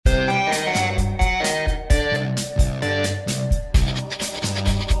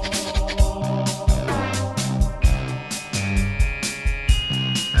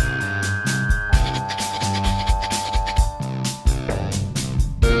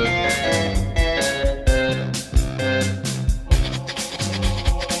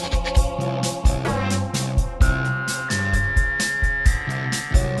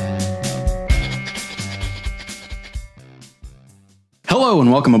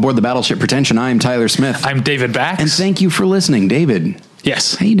and welcome aboard the Battleship Pretension. I'm Tyler Smith. I'm David Bax. And thank you for listening, David.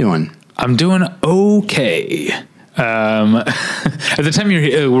 Yes. How you doing? I'm doing okay. At the time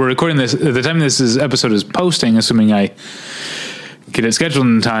we're recording this, at the time episode is posting, assuming I get it scheduled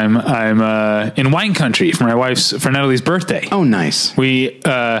in time, I'm in wine country for Natalie's birthday. Oh, nice. You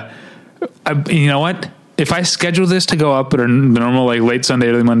know what? If I schedule this to go up at the normal late Sunday,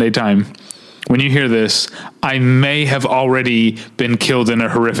 early Monday time, when you hear this, I may have already been killed in a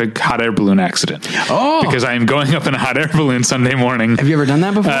horrific hot air balloon accident. Oh, because I am going up in a hot air balloon Sunday morning. Have you ever done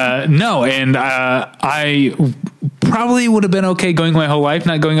that before? No, and I probably would have been okay going my whole life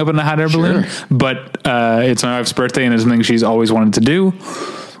not going up in a hot air balloon. But it's my wife's birthday, and it's something she's always wanted to do.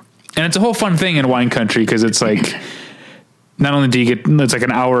 And it's a whole fun thing in wine country because it's like, not only do you get, it's like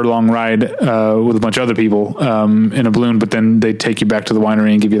an hour-long ride with a bunch of other people in a balloon, but then they take you back to the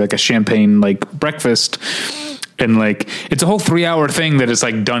winery and give you like a champagne breakfast, and it's a whole 3-hour thing that is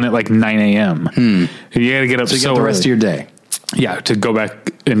done at 9 a.m. You got to get up so you got the rest of your day. Yeah, to go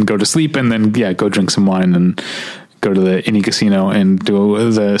back and go to sleep, and then go drink some wine and go to the Indy Casino and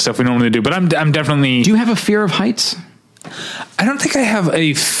do the stuff we normally do. But I'm definitely. Do you have a fear of heights? I don't think I have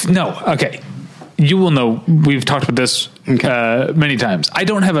no. Okay. You will know, we've talked about this many times. I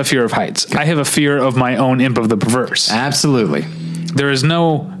don't have a fear of heights. Okay. I have a fear of my own imp of the perverse. Absolutely. There is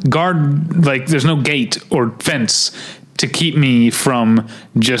no guard, there's no gate or fence to keep me from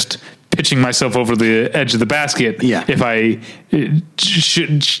just pitching myself over the edge of the basket. Yeah. If I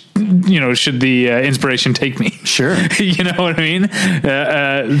should the inspiration take me. Sure. You know what I mean?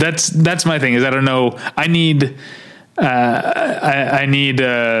 That's my thing, is I don't know. I need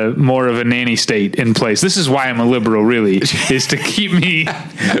more of a nanny state in place. This is why I'm a liberal, really, is to keep me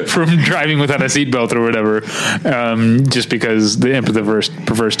from driving without a seatbelt or whatever, just because the imp of the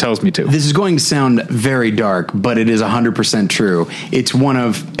perverse tells me to. This is going to sound very dark, but it is 100% true. It's one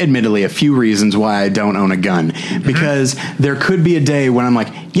of, admittedly, a few reasons why I don't own a gun, because there could be a day when I'm like,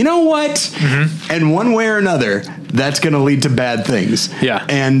 you know what? And one way or another, that's going to lead to bad things. Yeah.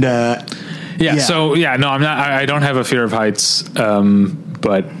 And, So no, I'm not. I don't have a fear of heights,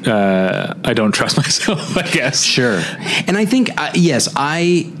 but I don't trust myself, I guess. Sure. And I think yes,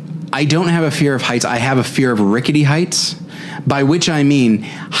 I don't have a fear of heights. I have a fear of rickety heights, by which I mean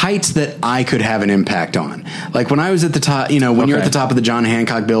heights that I could have an impact on. Like when I was at the top, when you're at the top of the John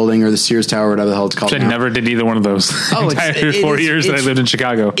Hancock Building or the Sears Tower, whatever the hell it's called. I never did either one of those. Oh, entire 4 years that I lived in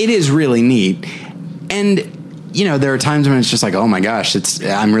Chicago. It is really neat, and. There are times when it's just like, oh my gosh,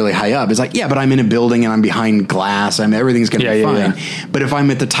 I'm really high up. It's like, yeah, but I'm in a building and I'm behind glass. Everything's going to be fine. Yeah. But if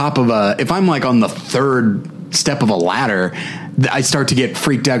I'm at the top of if I'm on the third step of a ladder, I start to get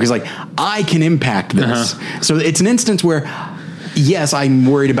freaked out because I can impact this. So it's an instance where, yes, I'm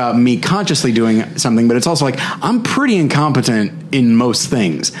worried about me consciously doing something, but it's also I'm pretty incompetent in most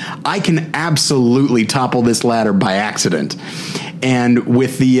things. I can absolutely topple this ladder by accident. And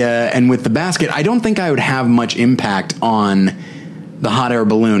with the basket, I don't think I would have much impact on the hot air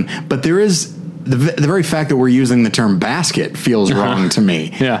balloon. But there is the very fact that we're using the term basket feels wrong to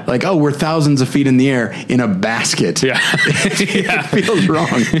me. Yeah. We're thousands of feet in the air in a basket. Yeah. It feels wrong.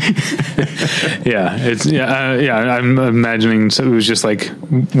 I'm imagining it was just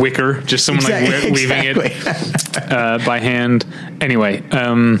wicker, just someone weaving it by hand. Anyway,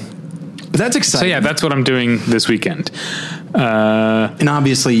 but that's exciting. So that's what I'm doing this weekend. And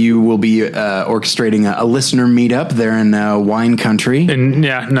obviously you will be orchestrating a listener meetup there in wine country. And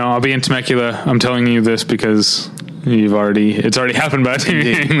I'll be in Temecula. I'm telling you this because it's already happened by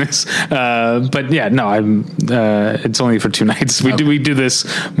hearing this. But it's only for 2 nights. We do this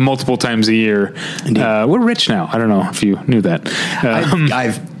multiple times a year. We're rich now. I don't know if you knew that.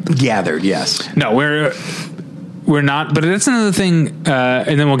 I've gathered, yes. No, we're not, but that's another thing.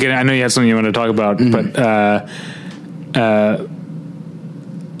 And then we'll get, I know you had something you want to talk about, but,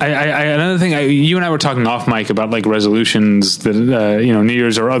 another thing, you and I were talking off mic about resolutions that, New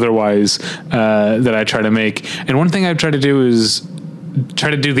Year's or otherwise, that I try to make. And one thing I've tried to do is try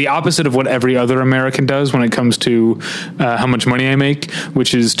to do the opposite of what every other American does when it comes to how much money I make,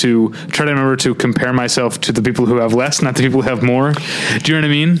 which is to try to remember to compare myself to the people who have less, not the people who have more. Do you know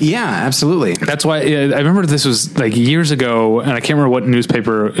what I mean? Yeah, absolutely. That's why I remember this was years ago, and I can't remember what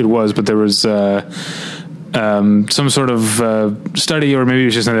newspaper it was, but there was some sort of study, or maybe it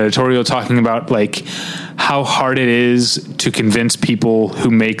was just an editorial talking about how hard it is to convince people who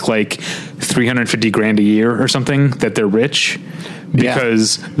make $350,000 a year or something that they're rich.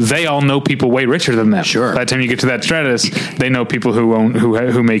 Because they all know people way richer than them. Sure. By the time you get to that stratus, they know people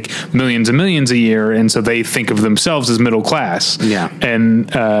who make millions and millions a year, and so they think of themselves as middle class. Yeah. And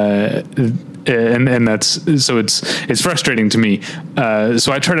and that's, so it's frustrating to me.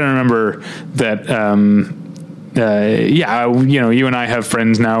 So I try to remember that, you and I have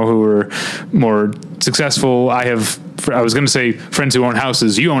friends now who are more successful. I was going to say friends who own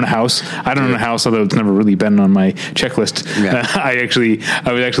houses. You own a house. I don't own a house, although it's never really been on my checklist. Yeah. I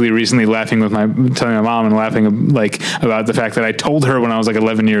was actually recently telling my mom and laughing about the fact that I told her when I was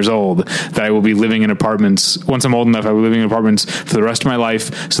 11 years old that I will be living in apartments. Once I'm old enough, I will be living in apartments for the rest of my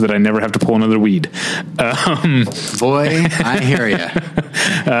life so that I never have to pull another weed. Boy, I hear you.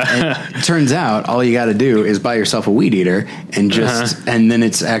 It turns out all you got to do is buy yourself a weed eater and and then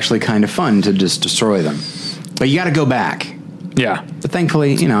it's actually kind of fun to just destroy them. But you got to go back. Yeah. But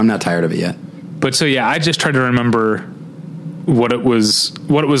thankfully, I'm not tired of it yet. But so, yeah, I just try to remember what it was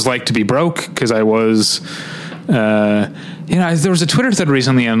like to be broke. Cause I was, there was a Twitter thread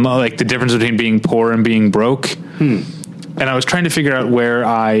recently on the difference between being poor and being broke. And I was trying to figure out where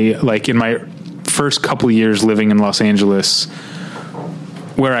I, in my first couple of years living in Los Angeles,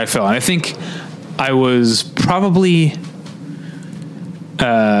 where I fell. And I think I was probably,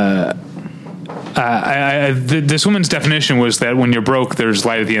 this woman's definition was that when you're broke, there's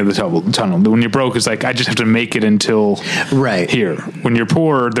light at the end of the tunnel. When you're broke, it's I just have to make it until here. When you're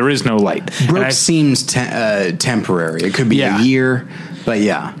poor, there is no light. Broke seems temporary. It could be a year, but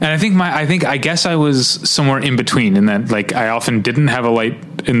yeah. And I guess I was somewhere in between in that, I often didn't have a light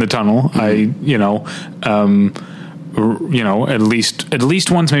in the tunnel. Mm-hmm. At least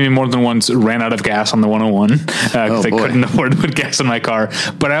once, maybe more than once, ran out of gas on the 101 because I couldn't afford to put gas in my car.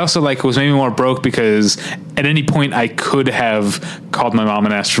 But I also was maybe more broke because at any point I could have called my mom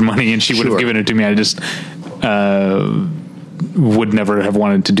and asked for money and she would have given it to me. I just would never have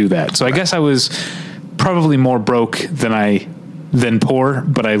wanted to do that. So I guess I was probably more broke than poor,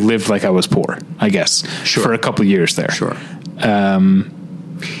 but I lived like I was poor, I guess, for a couple of years there. Sure.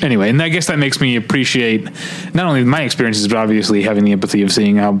 Anyway, and I guess that makes me appreciate not only my experiences, but obviously having the empathy of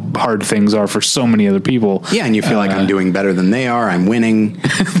seeing how hard things are for so many other people. Yeah, and you feel like I'm doing better than they are. I'm winning.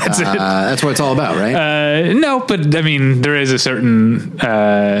 That's it. That's what it's all about, right? No, but I mean, there is a certain,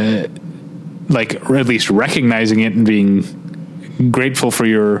 or at least recognizing it and being grateful for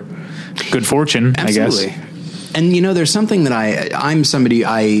your good fortune, Absolutely. I guess. And there's something that I'm somebody,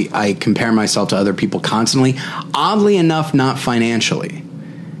 I compare myself to other people constantly. Oddly enough, not financially.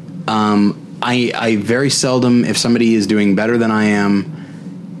 I very seldom, if somebody is doing better than I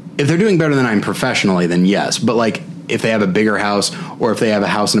am, if they're doing better than I am professionally, then yes. But if they have a bigger house or if they have a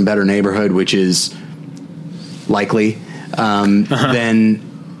house in a better neighborhood, which is likely, then,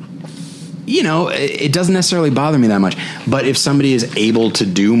 it doesn't necessarily bother me that much. But if somebody is able to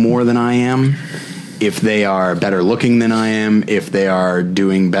do more than I am, if they are better looking than I am, if they are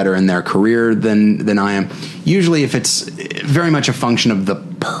doing better in their career than I am, usually if it's very much a function of the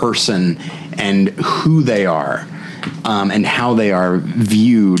person and who they are, and how they are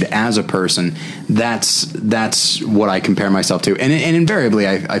viewed as a person, that's what I compare myself to. And invariably,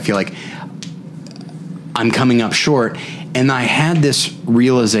 I feel like I'm coming up short. And I had this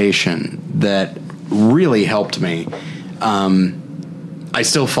realization that really helped me. I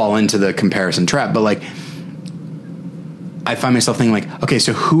still fall into the comparison trap, but I find myself thinking okay,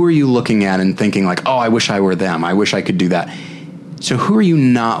 so who are you looking at and thinking oh, I wish I were them. I wish I could do that. So who are you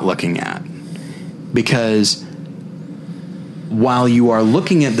not looking at? Because while you are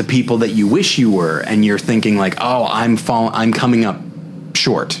looking at the people that you wish you were and you're thinking oh, I'm coming up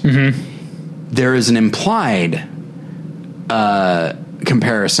short. Mm-hmm. There is an implied,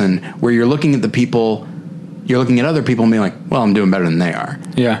 comparison where you're looking at the people, you're looking at other people and being well, I'm doing better than they are.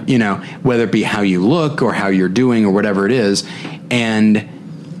 Yeah. Whether it be how you look or how you're doing or whatever it is. And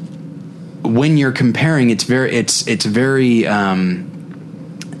when you're comparing, it's very,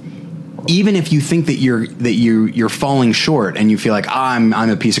 even if you think that you're falling short and you feel I'm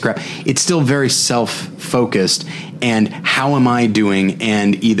a piece of crap, it's still very self-focused. And how am I doing?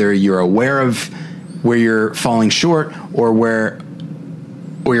 And either you're aware of where you're falling short or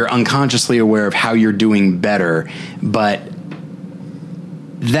you're unconsciously aware of how you're doing better. But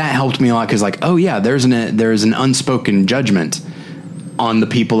that helped me a lot because oh yeah, there's an unspoken judgment on the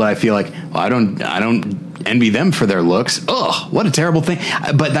people that I feel I don't envy them for their looks. Ugh, what a terrible thing.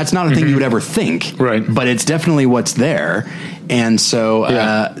 But that's not a thing you would ever think. Right. But it's definitely what's there. And so,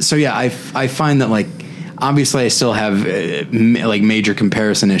 I find that obviously I still have major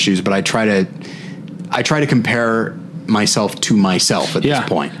comparison issues, but I try to compare myself to myself at this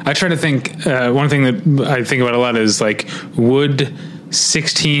point. I try to think, one thing that I think about a lot is would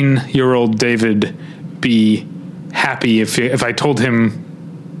 16-year-old David be happy if I told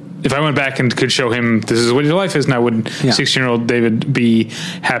him if I went back and could show him this is what your life is now, would 16-year-old David be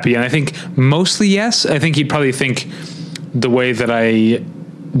happy? And I think mostly yes. I think he'd probably think the way that I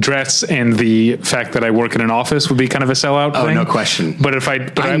dress and the fact that I work in an office would be kind of a sellout thing. No question. But if I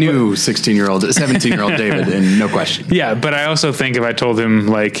knew 17-year-old David, and no question. Yeah, but I also think if I told him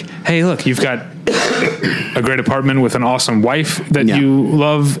like, hey, look, you've got a great apartment with an awesome wife that you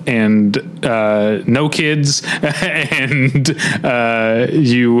love and no kids, and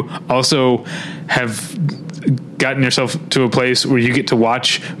you also have gotten yourself to a place where you get to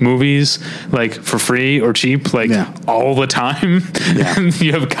watch movies like for free or cheap, like all the time.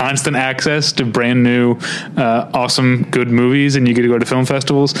 You have constant access to brand new, awesome, good movies, and you get to go to film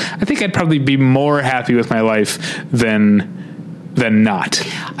festivals. I think I'd probably be more happy with my life than not.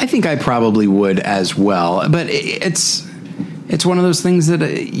 I think I probably would as well, but it's one of those things that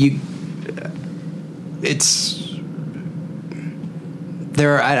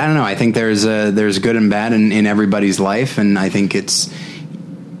I don't know. I think there's good and bad in everybody's life, and I think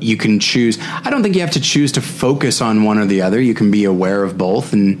you can choose. I don't think you have to choose to focus on one or the other. You can be aware of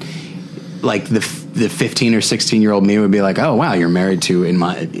both, and like the 15 or 16-year-old me would be like, oh wow, you're married to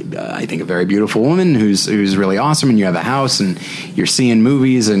I think a very beautiful woman who's really awesome, and you have a house and you're seeing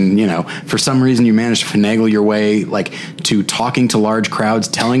movies, and for some reason you manage to finagle your way like to talking to large crowds,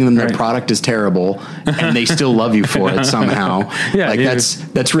 telling them their product is terrible, and they still love you for it somehow.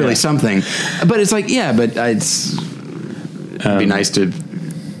 That's really something. But it's like, but it'd be nice to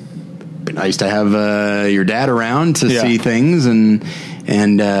have your dad around to see things and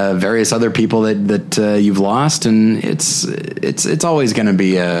various other people that you've lost, and it's always going to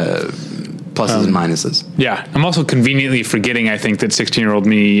be pluses and minuses. Yeah, I'm also conveniently forgetting, I think, that 16-year-old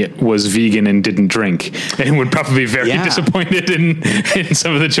me was vegan and didn't drink, and would probably be very disappointed in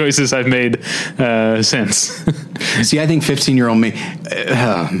some of the choices I've made since. See, I think 15-year-old me.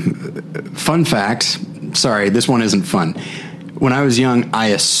 Fun fact. Sorry, this one isn't fun. When I was young, I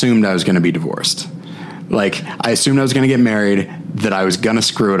assumed I was going to be divorced. Like, I assumed I was going to get married, that I was going to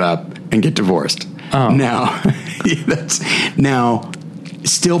screw it up and get divorced. Oh. Now, that's now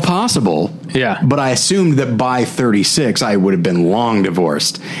still possible. Yeah. But I assumed that by 36, I would have been long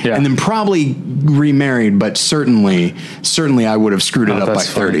divorced. Yeah. And then probably remarried, but certainly I would have screwed it up by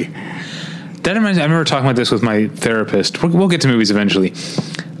 30. Funny. That reminds me, I remember talking about this with my therapist. We'll get to movies eventually.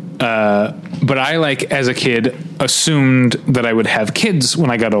 But I, like, as a kid, assumed that I would have kids when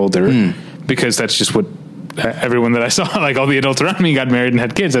I got older, because that's just what everyone that I saw, like all the adults around me, got married and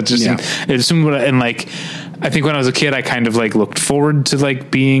had kids. That's just assumed what and like, I think when I was a kid, I kind of like looked forward to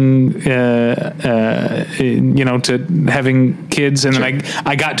like being, to having kids. And then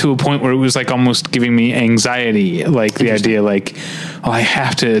I got to a point where it was like almost giving me anxiety, like the idea like, oh, I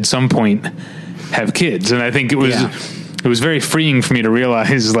have to at some point have kids. And I think it was very freeing for me to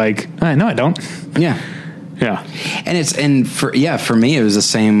realize like, no, I don't. Yeah. Yeah. And for me, it was the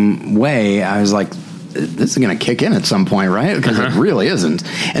same way. I was like, this is going to kick in at some point, right? Because it really isn't.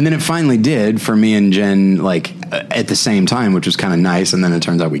 And then it finally did for me and Jen, like at the same time, which was kind of nice. And then it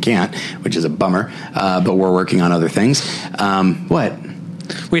turns out we can't, which is a bummer. But we're working on other things. What?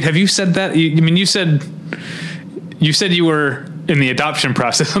 Wait, have you said that? You said you were in the adoption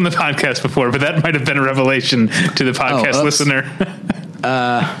process on the podcast before, but that might have been a revelation to the podcast listener.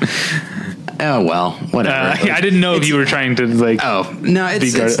 Oh well, whatever. I didn't know if you were trying to like. Oh no,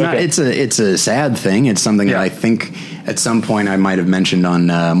 it's not. Okay. It's a sad thing. It's something that I think at some point I might have mentioned on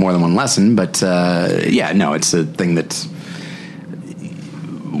More Than One Lesson. But it's a thing that's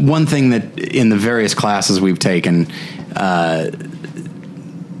one thing that in the various classes we've taken.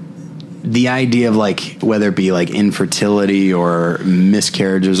 The idea of like whether it be like infertility or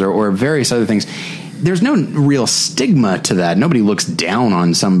miscarriages or various other things. There's no real stigma to that. Nobody looks down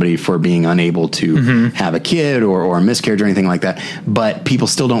on somebody for being unable to have a kid or a miscarriage or anything like that. But people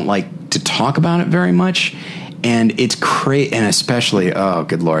still don't like to talk about it very much. And it's crazy. And especially, oh,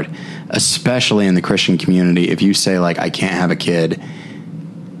 good Lord, especially in the Christian community, if you say like, I can't have a kid,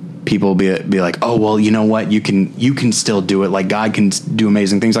 people will be like, oh, well, you know what? You can still do it. Like God can do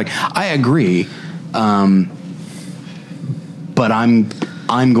amazing things. Like I agree. But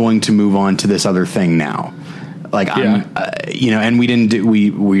I'm going to move on to this other thing now. Like and we didn't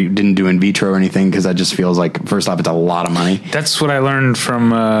do in vitro or anything because that just feels like, first off, it's a lot of money. That's what I learned from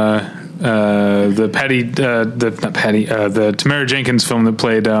the Tamara Jenkins film that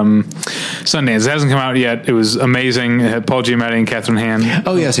played Sundance. It hasn't come out yet. It was amazing. It had Paul Giamatti and Catherine Hahn.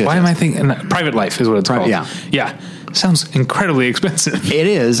 Oh yes. Why am I thinking Private Life is what it's called? Yeah. Sounds incredibly expensive. It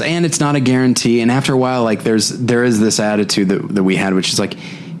is, and it's not a guarantee. And after a while, like there is this attitude that we had, which is like,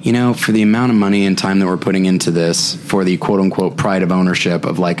 you know, for the amount of money and time that we're putting into this, for the quote unquote pride of ownership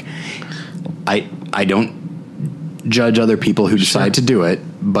of like, I don't judge other people who decide to do it,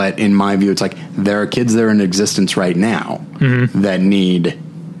 but in my view, it's like there are kids that are in existence right now that need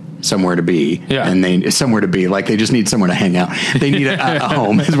somewhere to be, and they just need somewhere to hang out. They need a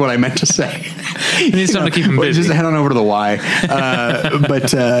home, is what I meant to say. You need something to keep them busy. Just head on over to the Y.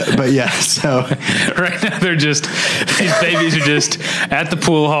 But yeah, so right now these babies are just at the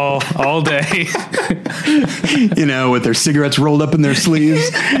pool hall all day, you know, with their cigarettes rolled up in their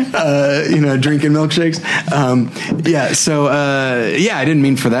sleeves, you know, drinking milkshakes. I didn't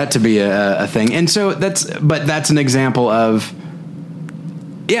mean for that to be a thing, and so that's an example of.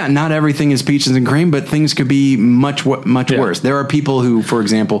 Yeah, not everything is peaches and cream, but things could be much worse. There are people who, for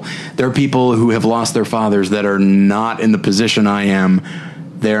example, have lost their fathers that are not in the position I am.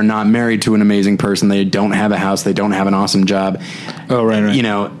 They're not married to an amazing person. They don't have a house. They don't have an awesome job. Oh, right. You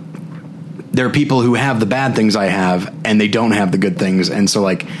know, there are people who have the bad things I have, and they don't have the good things. And so,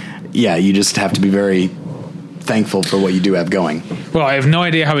 like, yeah, you just have to be very thankful for what you do have going. Well, I have no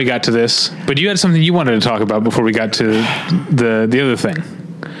idea how we got to this, but you had something you wanted to talk about before we got to the other thing.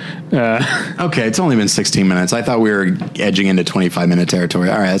 Okay, it's only been 16 minutes. I thought we were edging into 25-minute territory.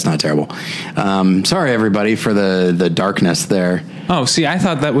 All right, that's not terrible. Sorry, everybody, for the darkness there. Oh, see, I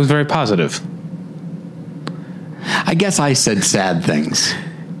thought that was very positive. I guess I said sad things.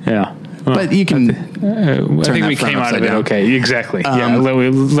 Yeah. Well, but you can. I think we came out of it down. Okay. Exactly. Yeah.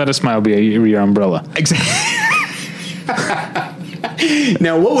 Let a smile be your umbrella. Exactly.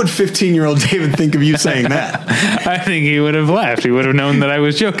 Now, what would 15-year-old David think of you saying that? I think he would have laughed. He would have known that I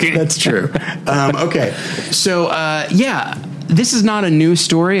was joking. That's true. Okay. So, this is not a new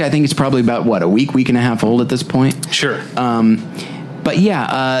story. I think it's probably about, a week and a half old at this point. Sure. But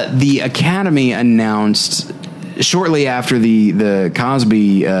yeah, the Academy announced shortly after the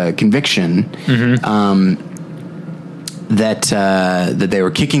Cosby conviction that they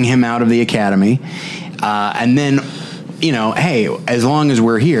were kicking him out of the Academy. And then, you know, hey, as long as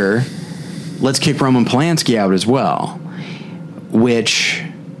we're here, let's kick Roman Polanski out as well, which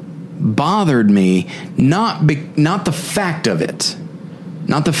bothered me. Not the fact of it,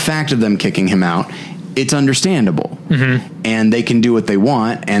 not the fact of them kicking him out. It's understandable, and they can do what they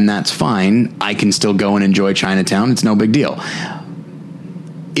want, and that's fine. I can still go and enjoy Chinatown. It's no big deal.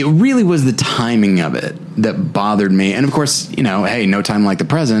 It really was the timing of it that bothered me, and of course, you know, hey, no time like the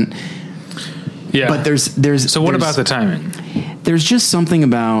present. Yeah, but there's. So what about the timing? There's just something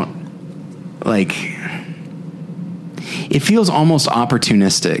about, like, it feels almost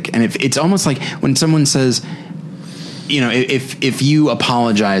opportunistic, and it's almost like when someone says, you know, if you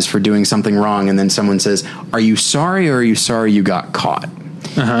apologize for doing something wrong, and then someone says, "Are you sorry, or are you sorry you got caught?"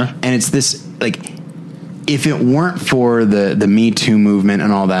 And it's this, like, if it weren't for the Me Too movement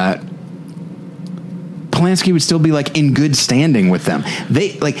and all that, Polanski would still be, like, in good standing with them.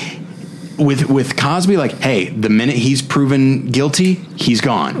 They, like, with Cosby, like, hey, the minute he's proven guilty, he's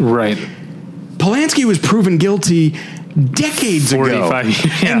gone. Right. Polanski was proven guilty decades ago.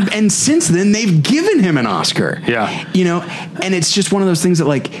 Yeah. And since then, they've given him an Oscar. Yeah. You know, and it's just one of those things that,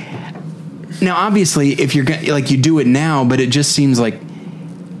 like, now, obviously, if you're like, you do it now, but it just seems like,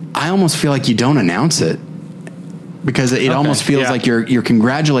 I almost feel like you don't announce it. Because it almost feels like you're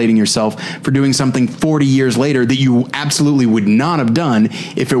congratulating yourself for doing something 40 years later that you absolutely would not have done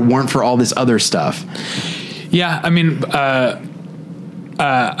if it weren't for all this other stuff. Yeah, I mean, I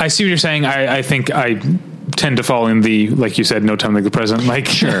see what you're saying. I think I tend to fall in the, like you said, no time like the present. Like,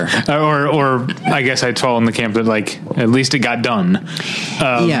 sure. or I guess I'd fall in the camp that, like, at least it got done.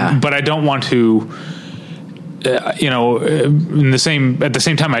 But I don't want to. You know, at the same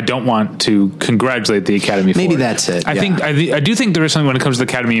time, I don't want to congratulate the Academy for Maybe it. That's it. I do think there is something when it comes to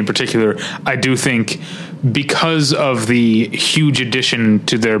the Academy in particular. I do think because of the huge addition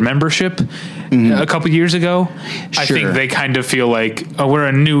to their membership a couple years ago, I think they kind of feel like, oh, we're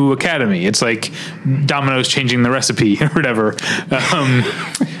a new Academy. It's like Domino's changing the recipe or whatever.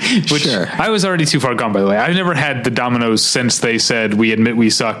 Which I was already too far gone, by the way. I've never had the Domino's since they said we admit we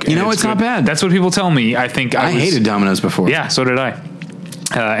suck. You know, it's not bad. That's what people tell me. I think I hated Domino's before. Yeah, so did I.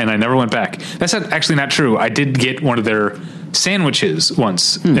 And I never went back. That's actually not true. I did get one of their sandwiches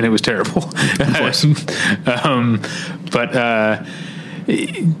once, and it was terrible. Of course.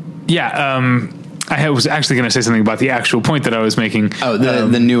 I was actually going to say something about the actual point that I was making. Oh,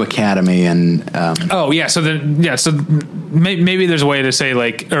 the new Academy and. So maybe there's a way to say,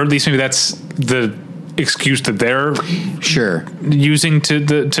 like, or at least maybe that's the excuse that they're using to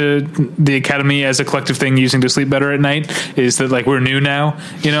the Academy as a collective thing, using to sleep better at night, is that, like, we're new now,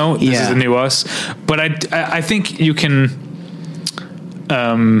 you know, this is the new us. But I think you can,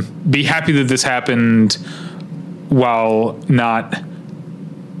 be happy that this happened while not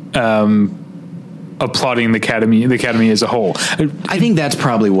applauding the academy as a whole. I think that's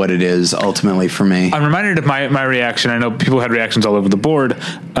probably what it is ultimately for me. I'm reminded of my reaction. I know people had reactions all over the board.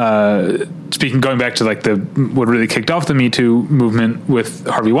 Going back to like what really kicked off the Me Too movement with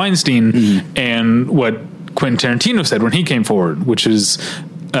Harvey Weinstein and what Quentin Tarantino said when he came forward, which is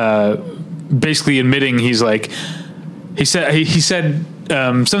basically admitting he said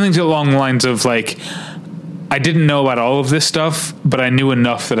something along the lines of like, I didn't know about all of this stuff, but I knew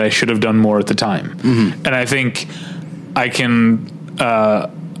enough that I should have done more at the time. And I think I can, I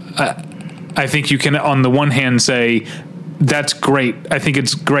think you can on the one hand say that's great. I think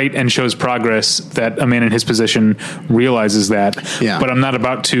it's great and shows progress that a man in his position realizes that, but I'm not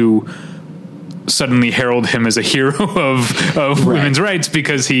about to suddenly herald him as a hero of women's rights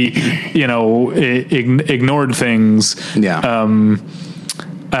because he, ignored things.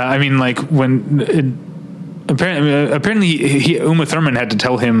 I mean, like when apparently Uma Thurman had to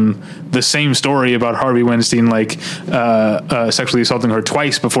tell him the same story about Harvey Weinstein, like sexually assaulting her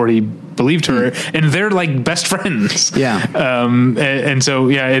twice before he believed her, and they're like best friends. And so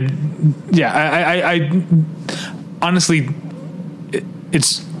I honestly,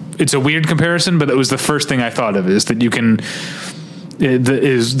 it's a weird comparison, but it was the first thing I thought of, is that you can.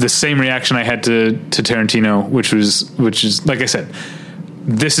 Is the same reaction I had to Tarantino, which is like I said,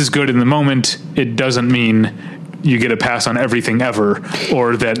 this is good in the moment. It doesn't mean you get a pass on everything ever,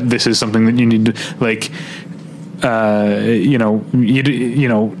 or that this is something that you need to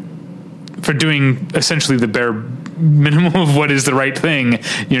for doing essentially the bare minimum of what is the right thing,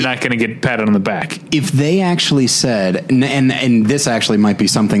 you're not going to get patted on the back. If they actually said, and this actually might be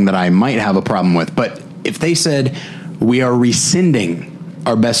something that I might have a problem with, but if they said, we are rescinding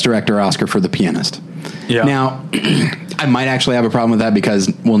our Best Director Oscar for The Pianist. Now, I might actually have a problem with that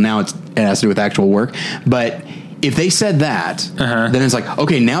because, well, now it has to do with actual work. But if they said that, then it's like,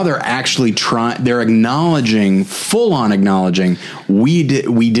 okay, now they're actually they're full on acknowledging we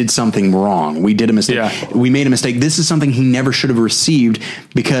did something wrong. We did a mistake. We made a mistake. This is something he never should have received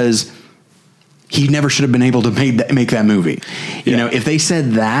because he never should have been able to make that movie. You know, if they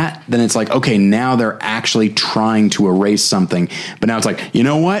said that, then it's like, okay, now they're actually trying to erase something. But now it's like, you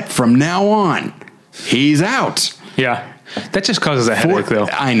know what? From now on, he's out. That just causes a headache, though.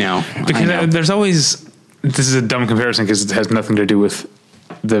 I know. Because there's always... This is a dumb comparison because it has nothing to do with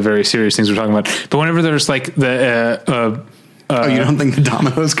the very serious things we're talking about. But whenever there's like the... you don't think the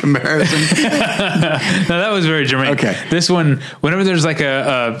Domino's comparison? No, that was very germane. Okay. This one, whenever there's like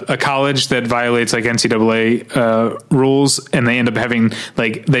a college that violates like NCAA rules and they end up having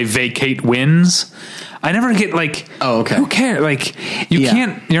like they vacate wins, I never get like, who cares? Like you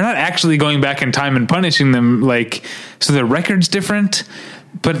can't, you're not actually going back in time and punishing them. Like, so their record's different,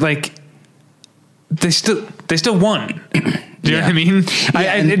 but like they still won. Do you know what I mean?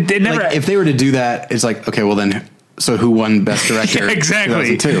 It never, like, if they were to do that, it's like, okay, well then, so who won Best Director?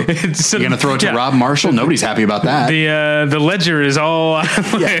 Exactly. 2002? You're going to throw it to Rob Marshall? Nobody's happy about that. The ledger is all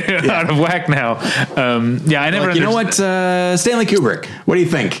out of whack now. I never. Like, you know what? Stanley Kubrick. What do you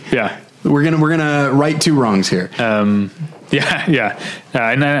think? We're gonna right two wrongs here. I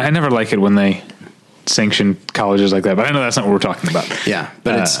never like it when they sanction colleges like that, but I know that's not what we're talking about.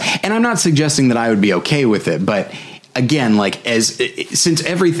 But and I'm not suggesting that I would be okay with it, but again, like since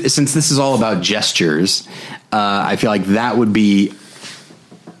this is all about gestures, I feel like that would be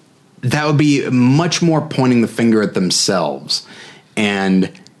much more pointing the finger at themselves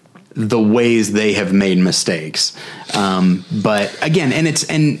and the ways they have made mistakes. But again,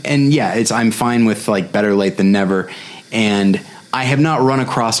 I'm fine with like better late than never. And I have not run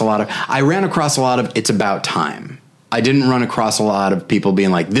across I ran across a lot of it's about time. I didn't run across a lot of people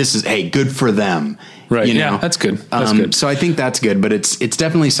being like, this is, hey, good for them. Right. You know? Yeah, that's good. That's good. So I think that's good, but it's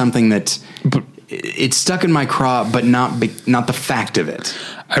definitely something that it's stuck in my craw, but not the fact of it.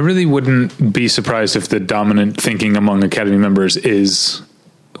 I really wouldn't be surprised if the dominant thinking among Academy members is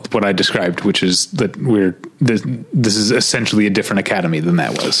what I described, which is that this is essentially a different Academy than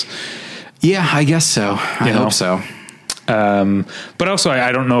that was. Yeah, I guess so. I hope so. But also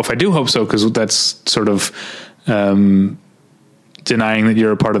I don't know if I do hope so, because that's sort of denying that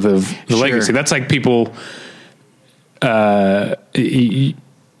you're a part of the legacy. That's like people, I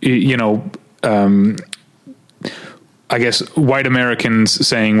guess white Americans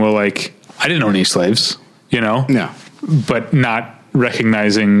saying, well, like, I didn't own any slaves, but not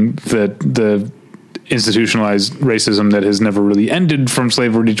recognizing that the institutionalized racism that has never really ended from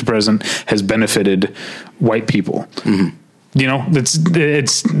slavery to present has benefited white people. that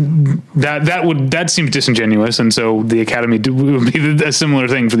seems disingenuous, and so the Academy would be a similar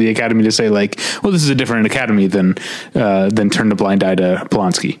thing for the Academy to say, like, well, this is a different Academy than turn a blind eye to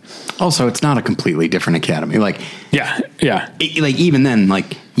Polanski. Also, it's not a completely different Academy. Like, even then,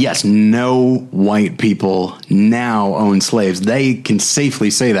 like, yes, no white people now own slaves. They can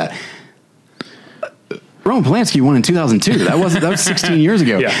safely say that. Roman Polanski won in 2002. That was 16 years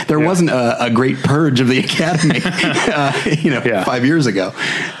ago. There wasn't a great purge of the Academy, 5 years ago.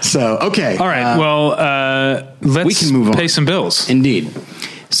 So, okay. All right. Let's we can move on. Pay some bills. Indeed.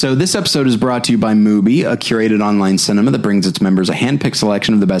 So this episode is brought to you by Mubi, a curated online cinema that brings its members a hand-picked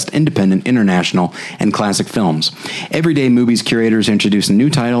selection of the best independent, international, and classic films. Every day, Mubi's curators introduce a new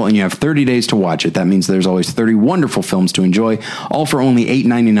title, and you have 30 days to watch it. That means there's always 30 wonderful films to enjoy, all for only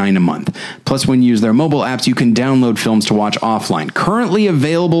 $8.99 a month. Plus, when you use their mobile apps, you can download films to watch offline. Currently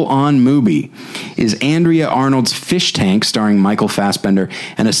available on Mubi is Andrea Arnold's Fish Tank, starring Michael Fassbender,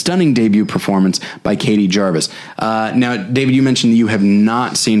 and a stunning debut performance by Katie Jarvis. Now, David, you mentioned that you have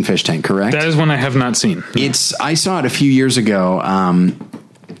not seen Fish Tank, correct? That is one I have not seen. I saw it a few years ago,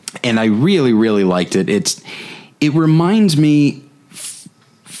 and I really, really liked it. It reminds me,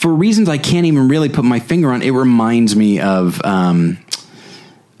 for reasons I can't even really put my finger on, it reminds me of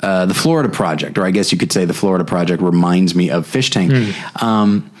the Florida Project, or I guess you could say the Florida Project reminds me of Fish Tank.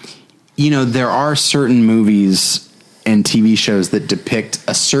 There are certain movies and TV shows that depict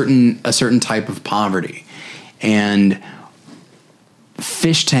a certain type of poverty, and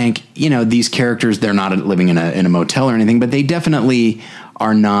Fish Tank, these characters, they're not living in a motel or anything, but they definitely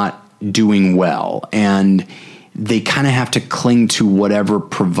are not doing well. And they kind of have to cling to whatever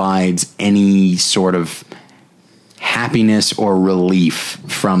provides any sort of happiness or relief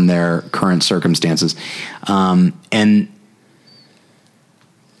from their current circumstances. The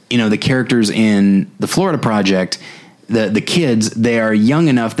characters in the Florida Project, the kids, they are young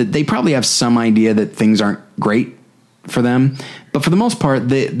enough that they probably have some idea that things aren't great for them, but for the most part,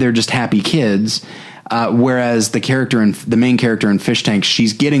 they're just happy kids. Whereas the main character in Fish Tank,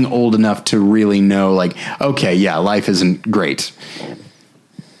 she's getting old enough to really know, like, okay, yeah, life isn't great,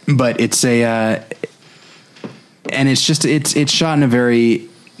 but it's it's shot in a very,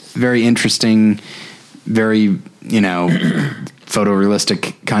 very interesting, very,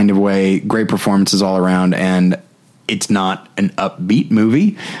 photorealistic kind of way. Great performances all around, and it's not an upbeat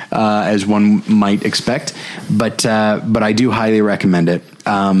movie, as one might expect, but I do highly recommend it.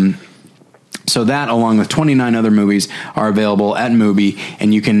 So that, along with 29 other movies, are available at Mubi,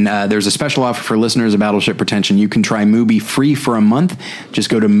 and you can. There's a special offer for listeners of Battleship Pretension. You can try Mubi free for a month. Just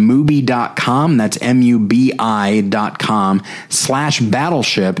go to Mubi.com. That's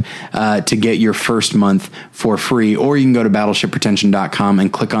MUBI.com/Battleship to get your first month for free, or you can go to BattleshipPretension.com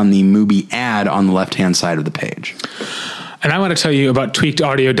and click on the Mubi ad on the left-hand side of the page. And I want to tell you about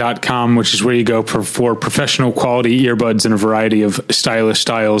tweakedaudio.com, which is where you go for professional quality earbuds in a variety of stylish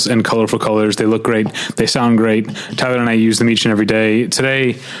styles and colorful colors. They look great. They sound great. Tyler and I use them each and every day.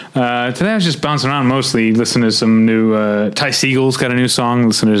 Today I was just bouncing around mostly, listening to some new, Ty Seagal's got a new song.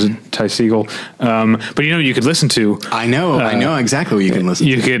 Listen to Ty Segall. But you could listen to. I know exactly what you can listen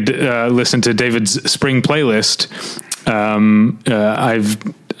to. You could listen to David's spring playlist.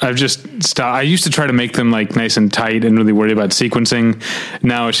 I've just stopped. I used to try to make them like nice and tight and really worry about sequencing.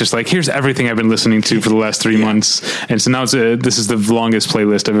 Now it's just like, here's everything I've been listening to for the last 3 months. And so now this is the longest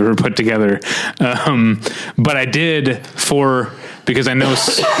playlist I've ever put together. But I did because I know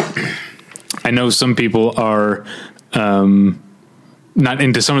some people are, not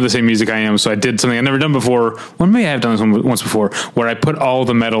into some of the same music I am, so I did something I've never done before. Well, maybe I have done this once before, where I put all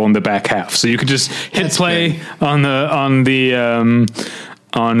the metal in the back half, so you could just hit play on the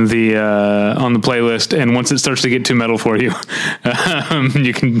playlist, and once it starts to get too metal for you,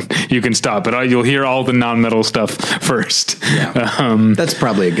 you can stop. But you'll hear all the non-metal stuff first. Yeah. That's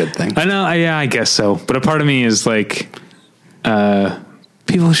probably a good thing. I know. Yeah, I guess so. But a part of me is like,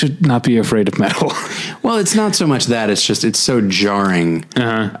 people should not be afraid of metal. Well, it's not so much that, it's just, it's so jarring,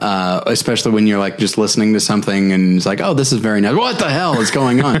 especially when you're like just listening to something and it's like, oh, this is very nice. What the hell is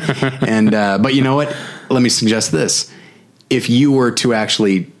going on? But you know what? Let me suggest this. If you were to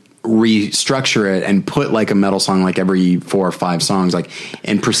actually restructure it and put like a metal song like every 4 or 5 songs, like,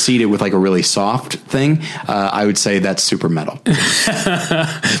 and proceed it with like a really soft thing, I would say that's super metal.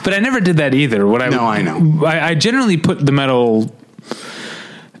 But I never did that either. I know. I generally put the metal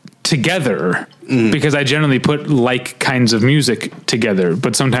together because I generally put like kinds of music together,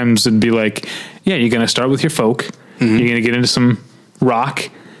 but sometimes it'd be like, yeah, you're going to start with your folk, you're going to get into some rock,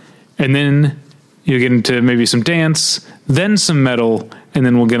 and then you get into maybe some dance, then some metal, and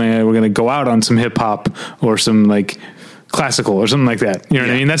then we're gonna go out on some hip hop or some like classical or something like that. You know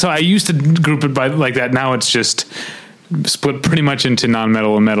what I mean? That's how I used to group it by like that. Now it's just split pretty much into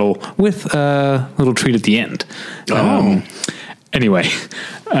non-metal and metal with a little treat at the end. Anyway,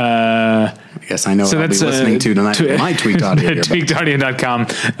 I guess I know what I'll be listening to tonight. My Tweaked Audio. Tweakedaudio.com.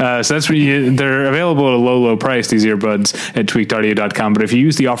 So that's where they're available at a low price, these earbuds, at tweakedaudio.com. But if you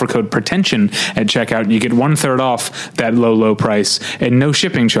use the offer code pretension at checkout, you get 1/3 off that low price and no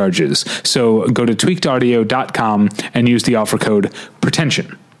shipping charges. So go to tweakedaudio.com and use the offer code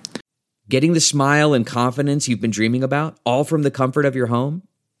pretension. Getting the smile and confidence you've been dreaming about, all from the comfort of your home,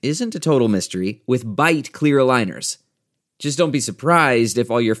 isn't a total mystery with Byte clear aligners. Just don't be surprised if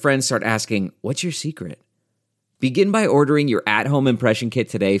all your friends start asking, what's your secret? Begin by ordering your at-home impression kit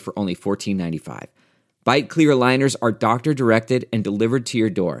today for only $14.95. Byte clear aligners are doctor-directed and delivered to your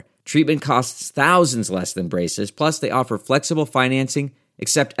door. Treatment costs thousands less than braces, plus they offer flexible financing,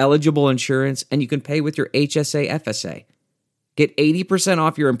 accept eligible insurance, and you can pay with your HSA FSA. Get 80%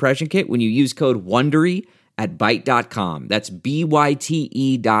 off your impression kit when you use code WONDERY at Byte.com. That's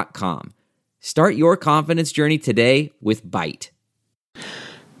BYTE.com. Start your confidence journey today with Byte.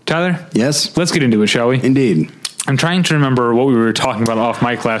 Tyler? Yes? Let's get into it, shall we? Indeed. I'm trying to remember what we were talking about off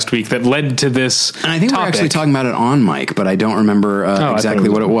mic last week that led to this And I think topic. we're actually talking about it on mic, but I don't remember exactly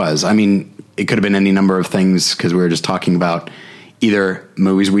what it was. I mean, it could have been any number of things because we were just talking about either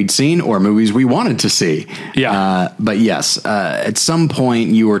movies we'd seen or movies we wanted to see. Yeah. But yes, at some point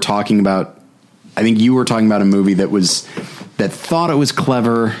you were talking about, I think you were talking about a movie that thought it was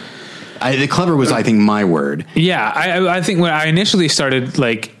clever. The clever was, I think, my word. Yeah, I think when I initially started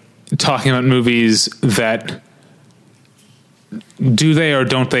like talking about movies that do they or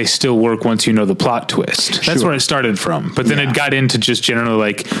don't they still work once you know the plot twist. That's where it started from. But then it got into just generally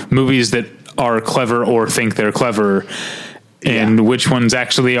like movies that are clever or think they're clever, and which ones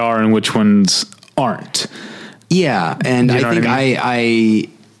actually are and which ones aren't. Yeah, and I think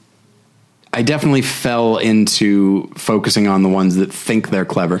I definitely fell into focusing on the ones that think they're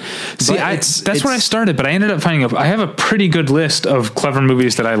clever. See, that's where I started, but I ended up finding I have a pretty good list of clever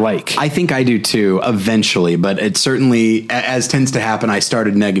movies that I like. I think I do too, eventually, but it certainly, as tends to happen, I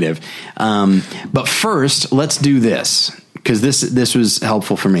started negative. But first, let's do this, because this was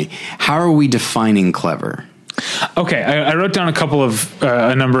helpful for me. How are we defining clever? Okay, I wrote down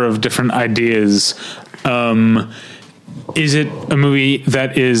a number of different ideas. Is it a movie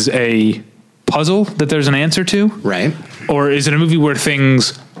that is a puzzle that there's an answer to? Right. Or is it a movie where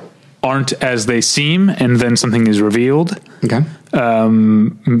things aren't as they seem and then something is revealed? Okay.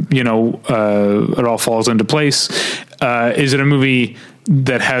 It all falls into place. Is it a movie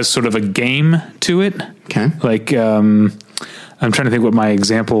that has sort of a game to it? Okay. Like, I'm trying to think what my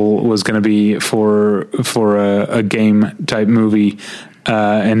example was going to be for a game type movie.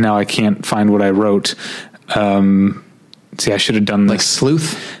 And now I can't find what I wrote. See, I should have done this. Like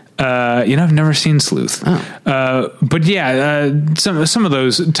Sleuth? I've never seen Sleuth. Oh. But yeah, some of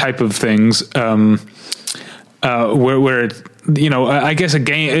those type of things, where I guess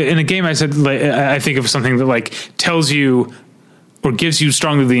in a game I said, like, I think of something that like tells you or gives you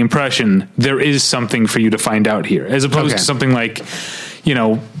strongly the impression there is something for you to find out here, as opposed to something like,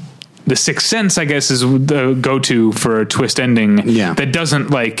 The Sixth Sense, I guess, is the go-to for a twist ending. Yeah. That doesn't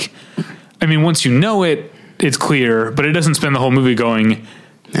once you know it, it's clear, but it doesn't spend the whole movie going,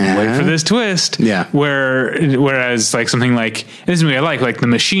 wait for this twist. Yeah. Whereas like something like this is a movie I like The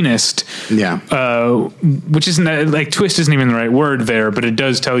Machinist. Yeah. Which isn't like twist isn't even the right word there, but it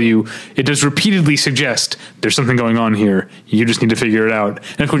does repeatedly suggest there's something going on here. You just need to figure it out.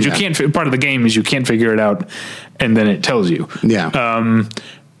 And of course you can't, part of the game is you can't figure it out and then it tells you. Yeah.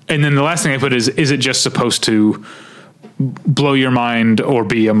 And then the last thing I put is it just supposed to blow your mind or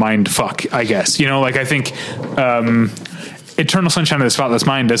be a mind fuck, I guess. I think, Eternal Sunshine of the Spotless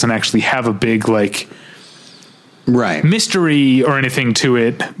Mind doesn't actually have a big mystery or anything to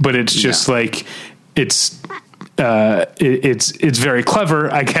it, but it's just it's very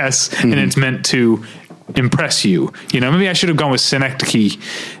clever, I guess, and it's meant to impress you. Maybe I should have gone with Synecdoche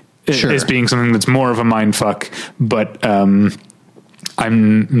as being something that's more of a mind fuck, but I'm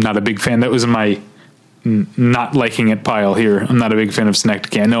not a big fan. That was in my not liking it pile here. I'm not a big fan of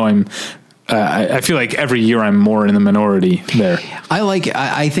Synecdoche. I know I feel like every year I'm more in the minority there.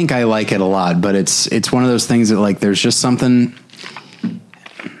 I think I like it a lot, but it's one of those things that there's just something.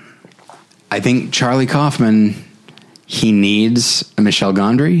 I think Charlie Kaufman, he needs a Michel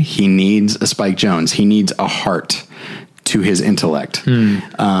Gondry. He needs a Spike Jonze. He needs a heart to his intellect.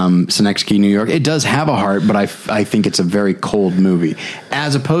 Synecdoche, New York. It does have a heart, but I think it's a very cold movie,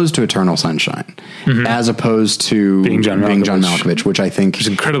 as opposed to Eternal Sunshine, as opposed to being John Malkovich, which I think is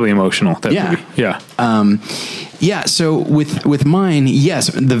incredibly emotional. That movie. Yeah. So with mine, yes,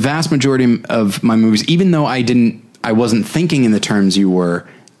 the vast majority of my movies, even though I wasn't thinking in the terms you were,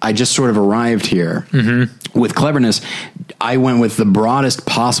 I just sort of arrived here with cleverness. I went with the broadest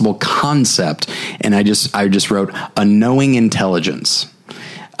possible concept, and I just wrote a knowing intelligence,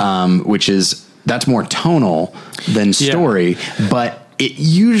 that's more tonal than story, but it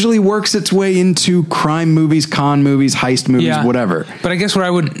usually works its way into crime movies, con movies, heist movies, whatever. But I guess what I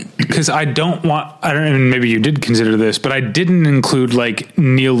would, because maybe you did consider this, but I didn't include like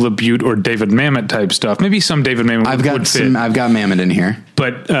Neil LaBute or David Mamet type stuff. Maybe some David Mamet would fit. I've got Mamet in here.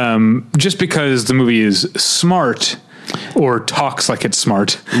 But just because the movie is smart or talks like it's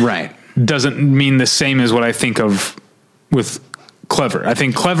smart, right, doesn't mean the same as what I think of with Clever. I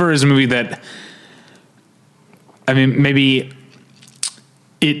think Clever is a movie that, maybe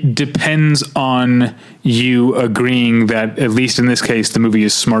it depends on you agreeing that, at least in this case, the movie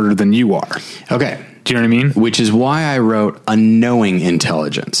is smarter than you are. Okay. Do you know what I mean? Which is why I wrote a knowing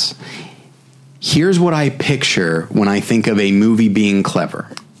intelligence. Here's what I picture when I think of a movie being clever.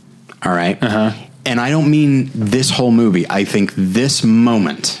 All right. And I don't mean this whole movie. I think this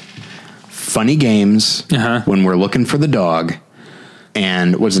moment, funny games, when we're looking for the dog,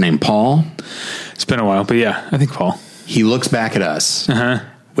 and what's his name? Paul? It's been a while, but yeah, I think Paul. He looks back at us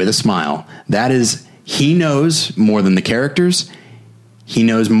with a smile. That is, he knows more than the characters. He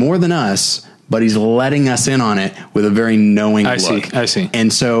knows more than us, but he's letting us in on it with a very knowing look. I see.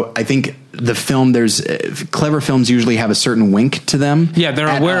 And so I think the film, clever films usually have a certain wink to them. Yeah,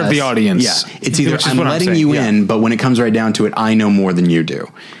 they're aware of the audience. Yeah, it's either I'm letting you in, but when it comes right down to it, I know more than you do.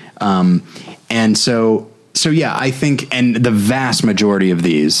 And so yeah, I think, and the vast majority of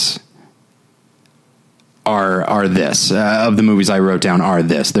these are this, of the movies I wrote down are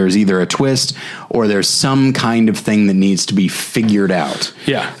this. There's either a twist or there's some kind of thing that needs to be figured out.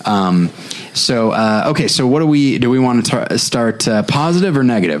 Yeah. Okay. So what do we want to start positive or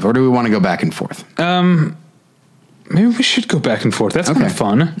negative, or do we want to go back and forth? Maybe we should go back and forth. That's kind of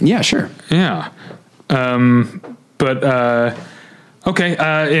fun. Yeah, sure. Yeah.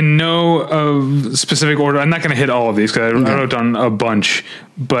 Okay. In no specific order, I'm not going to hit all of these because I wrote down a bunch,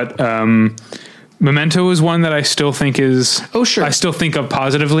 but, Memento is one that I still think is... Oh, sure. I still think of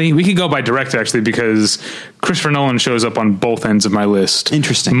positively. We could go by director, actually, because Christopher Nolan shows up on both ends of my list.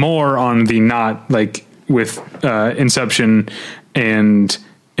 Interesting. More on the not, like, with Inception and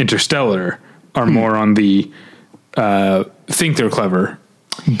Interstellar, are more on the think they're clever,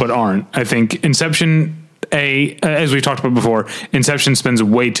 but aren't. I think Inception... as we talked about before, Inception spends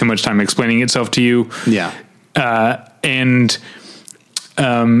way too much time explaining itself to you. Yeah.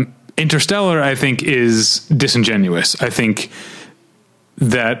 Interstellar, I think, is disingenuous. I think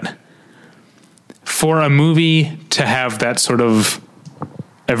that for a movie to have that sort of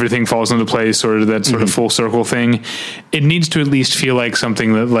everything falls into place or that sort of full circle thing, it needs to at least feel like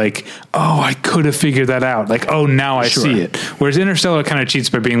something that, like, oh, I could have figured that out. Like, oh, now I see it. Whereas Interstellar kind of cheats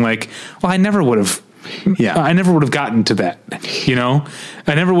by being like, well, I never would have. Yeah, I never would have gotten to that. You know,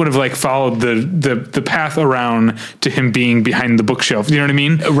 I never would have like followed the path around to him being behind the bookshelf. You know what I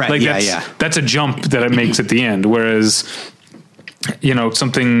mean? Right. Like that's a jump that it makes at the end. Whereas, you know,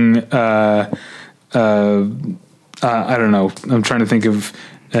 something. I don't know. I'm trying to think of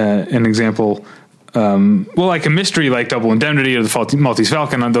an example. Well, like a mystery like Double Indemnity or the Maltese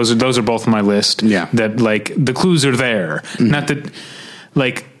Falcon. Those are both on my list. Yeah. That like the clues are there. Not that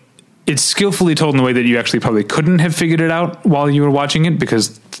like. It's skillfully told in a way that you actually probably couldn't have figured it out while you were watching it because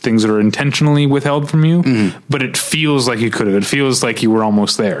things are intentionally withheld from you, but it feels like you could have. It feels like you were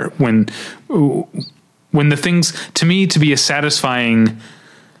almost there when the things, to me, to be a satisfying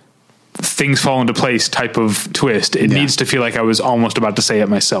things fall into place type of twist, it needs to feel like I was almost about to say it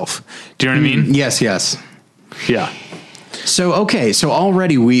myself. Do you know what I mean? Yes. Yeah. So, okay. So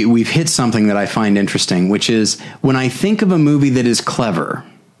already we've hit something that I find interesting, which is when I think of a movie that is clever,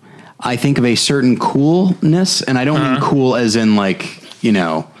 I think of a certain coolness, and I don't mean cool as in like, you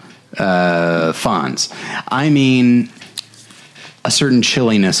know, Fonz. I mean a certain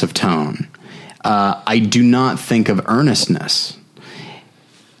chilliness of tone. I do not think of earnestness.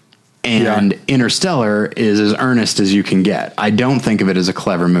 And Interstellar is as earnest as you can get. I don't think of it as a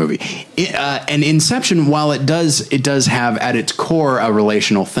clever movie. And Inception, while it does have at its core a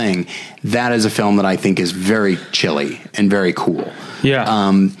relational thing, that is a film that I think is very chilly and very cool.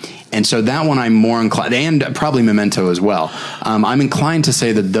 Yeah. And so that one I'm more inclined, and probably Memento as well. I'm inclined to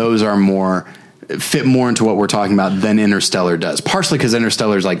say that those are more fit more into what we're talking about than Interstellar does. Partially because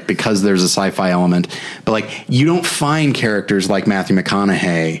Interstellar is like, because there's a sci-fi element, but like you don't find characters like Matthew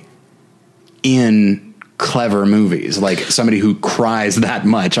McConaughey in clever movies, like somebody who cries that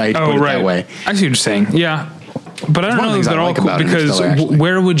much. I hate to put it that way. I see what you're saying. Yeah. But I don't know if they're all cool, because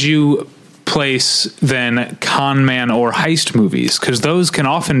where would you place then con man or heist movies? Because those can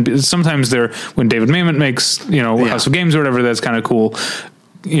often be, sometimes they're, when David Mamet makes, House of Games or whatever, that's kind of cool.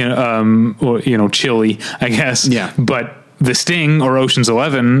 Or chilly, I guess. Yeah. But The Sting or Ocean's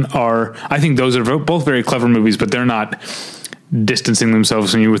 11 I think those are both very clever movies, but they're not distancing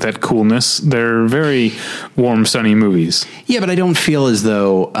themselves from you with that coolness. They're very warm, sunny movies. Yeah, but I don't feel as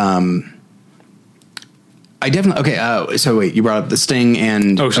though, I definitely, okay. So wait, you brought up The Sting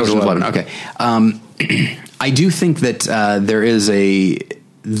and Ocean's 11. Okay. I do think that, there is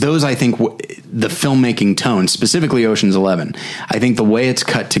those, I think, the filmmaking tone, specifically Ocean's 11, I think the way it's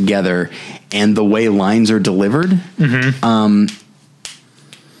cut together and the way lines are delivered,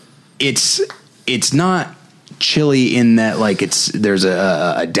 it's not chilly in that, like, there's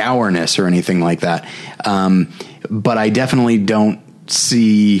a dourness or anything like that. But I definitely don't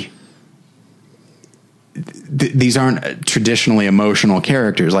see, these aren't traditionally emotional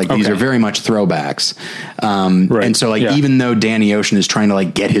characters. Like, these are very much throwbacks. Right. And so, like, even though Danny Ocean is trying to,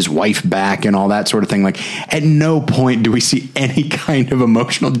 like, get his wife back and all that sort of thing, like, at no point do we see any kind of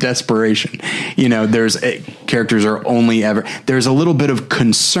emotional desperation. Characters are only ever, there's a little bit of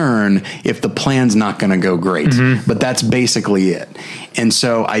concern if the plan's not going to go great, but that's basically it. And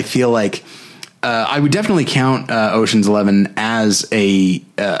so I feel like, I would definitely count, Ocean's 11 as a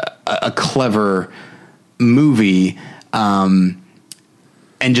clever movie, and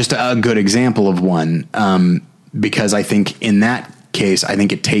just a good example of one, because I think in that case, I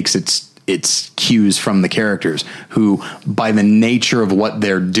think it takes its cues from the characters, who by the nature of what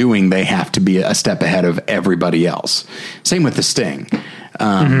they're doing, they have to be a step ahead of everybody else. Same with The Sting.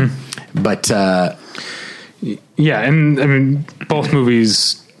 But yeah, and I mean, both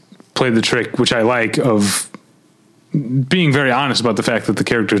movies play the trick, which I like, of being very honest about the fact that the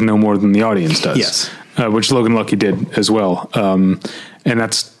characters know more than the audience does. Yes. Which Logan Lucky did as well. And I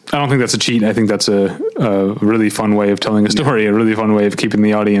don't think that's a cheat. I think that's a really fun way of telling a story, a really fun way of keeping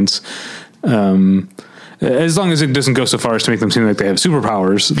the audience, as long as it doesn't go so far as to make them seem like they have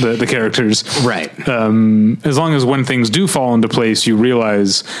superpowers, the characters. Right. As long as when things do fall into place, you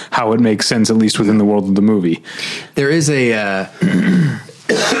realize how it makes sense, at least within the world of the movie. There is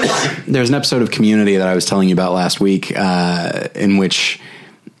there's an episode of Community that I was telling you about last week, in which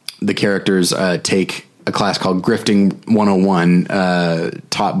the characters take a class called Grifting 101,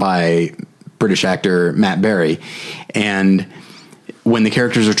 taught by British actor Matt Berry. And when the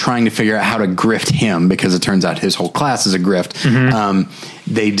characters are trying to figure out how to grift him, because it turns out his whole class is a grift,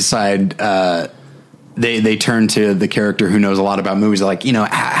 they decide, they turn to the character who knows a lot about movies. They're like,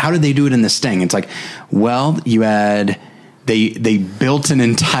 how did they do it in The Sting? It's like, well, you had... They built an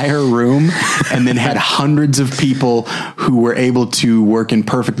entire room and then had hundreds of people who were able to work in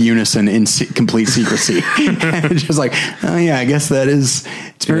perfect unison in complete secrecy. And it's just like, oh yeah, I guess it's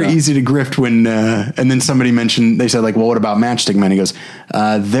very easy to grift when, and then somebody mentioned, they said like, well, what about Matchstick Men? He goes,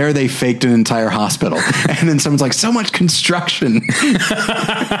 there they faked an entire hospital. And then someone's like, so much construction.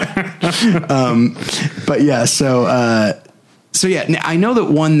 But yeah, so yeah, I know that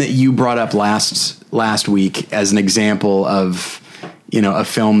one that you brought up last week as an example of, a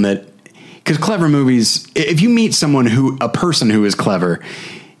film that, because clever movies, if you meet a person who is clever,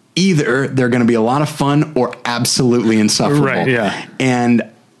 either they're going to be a lot of fun or absolutely insufferable. Right, yeah. And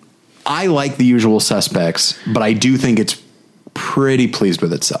I like The Usual Suspects, but I do think it's pretty pleased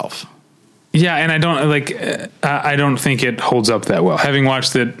with itself. Yeah, and I don't think it holds up that well. Having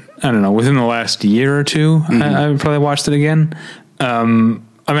watched it, I don't know, within the last year or two, I probably watched it again.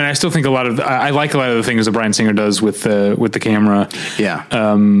 I mean, I still think I like a lot of the things that Bryan Singer does with the camera. Yeah.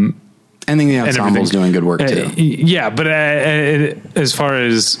 I think the ensemble's doing good work too. Yeah, but as far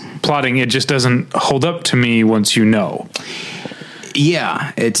as plotting, it just doesn't hold up to me once you know.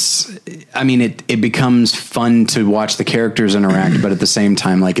 Yeah, it becomes fun to watch the characters interact, but at the same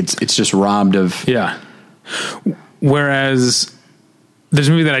time, like it's just robbed of. Yeah. Whereas there's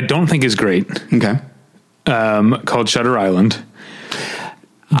a movie that I don't think is great. Okay. Called Shutter Island.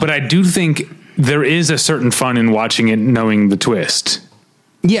 But I do think there is a certain fun in watching it, knowing the twist.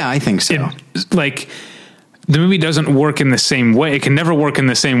 Yeah, I think so. The movie doesn't work in the same way. It can never work in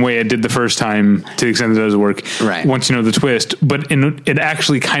the same way it did the first time, to the extent that it does work. Right. Once you know the twist, but it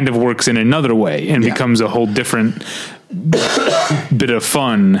actually kind of works in another way and becomes a whole different bit of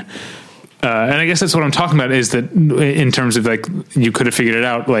fun. And I guess that's what I'm talking about, is that in terms of like, you could have figured it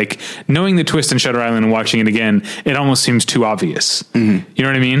out, like knowing the twist in Shutter Island and watching it again, it almost seems too obvious. You know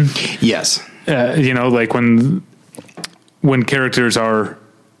what I mean? Yes. You know, like when characters are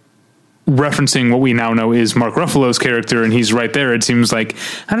referencing what we now know is Mark Ruffalo's character and he's right there, it seems like,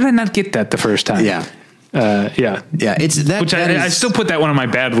 how did I not get that the first time? Yeah. It's that, which I still put that one on my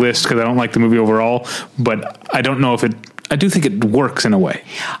bad list because I don't like the movie overall, but I don't know if I do think it works in a way.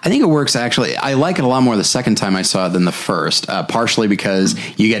 I think it works, actually. I like it a lot more the second time I saw it than the first, partially because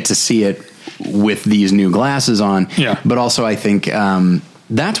you get to see it with these new glasses on. Yeah. But also I think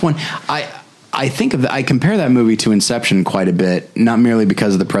that's when I think of I compare that movie to Inception quite a bit, not merely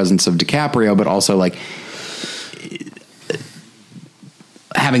because of the presence of DiCaprio, but also like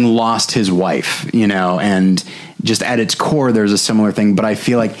having lost his wife, you know, and just at its core, there's a similar thing. But I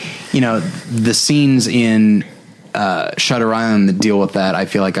feel like, you know, the scenes in Shutter Island that deal with that, I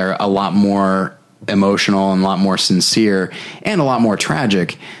feel like are a lot more emotional and a lot more sincere and a lot more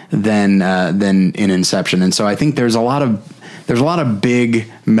tragic than in Inception. And so I think there's a lot of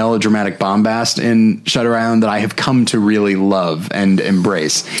big melodramatic bombast in Shutter Island that I have come to really love and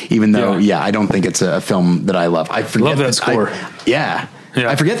embrace, even though, I don't think it's a film that I love. I love that score.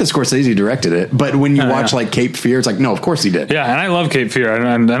 I forget that Scorsese directed it, but when you watch like Cape Fear, it's like, no, of course he did. Yeah, and I love Cape Fear.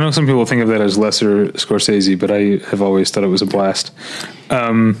 I know some people think of that as lesser Scorsese, but I have always thought it was a blast.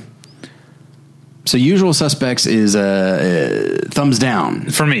 So Usual Suspects is a thumbs down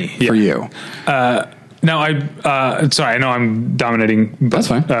for me. For you. Now, sorry, I know I'm dominating. But, that's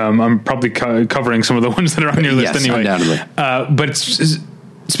fine. I'm probably covering some of the ones that are on your list anyway. Undoubtedly. But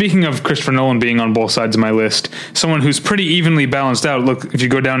speaking of Christopher Nolan being on both sides of my list, someone who's pretty evenly balanced out. Look, if you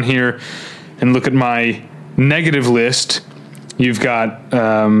go down here and look at my negative list, you've got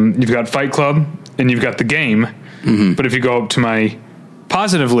Fight Club and you've got The Game. Mm-hmm. But if you go up to my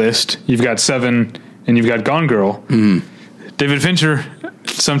positive list, you've got Seven and you've got Gone Girl. Mm-hmm. David Fincher,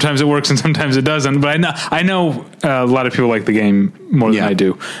 sometimes it works and sometimes it doesn't. But I know a lot of people like The Game more than I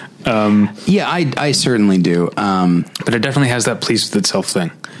do. I certainly do. But it definitely has that pleased with itself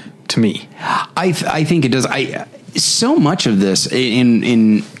thing to me. I think it does. So much of this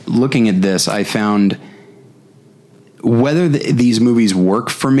in looking at this, I found whether these movies work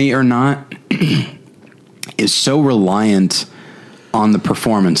for me or not is so reliant on the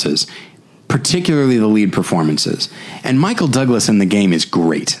performances, particularly the lead performances. And Michael Douglas in The Game is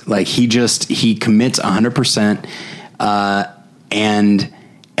great. Like he commits 100%, and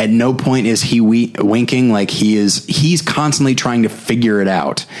at no point is he winking. Like he's constantly trying to figure it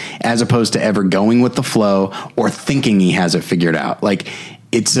out, as opposed to ever going with the flow or thinking he has it figured out. Like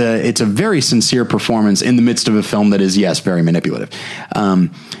it's a very sincere performance in the midst of a film that is, yes, very manipulative.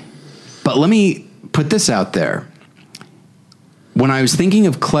 But let me put this out there. When I was thinking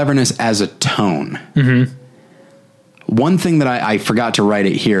of cleverness as a tone, mm-hmm. one thing that I forgot to write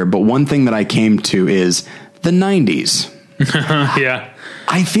it here, but one thing that I came to is the 90s. Yeah.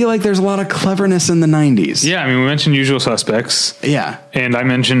 I feel like there's a lot of cleverness in the 90s. Yeah, I mean, we mentioned Usual Suspects. Yeah. And I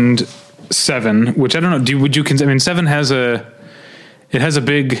mentioned Seven, which I don't know, would you consider, I mean, Seven has a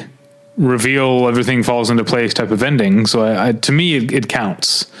big reveal, everything falls into place type of ending. So to me, it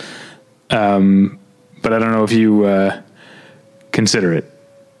counts. But I don't know if you consider it.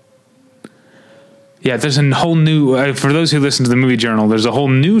 Yeah, there's a whole new, for those who listen to the Movie Journal, there's a whole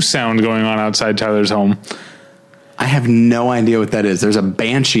new sound going on outside Tyler's home. I have no idea what that is. There's a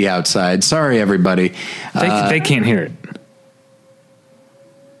banshee outside. Sorry, everybody. They can't hear it.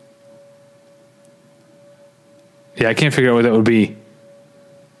 Yeah, I can't figure out what that would be.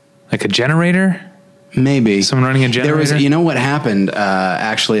 Like a generator? Maybe. Someone running a generator? You know what happened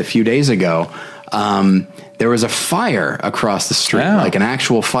actually a few days ago? There was a fire across the street, like an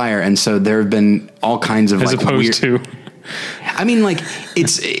actual fire. And so there have been all kinds of as like opposed weird, to... I mean, like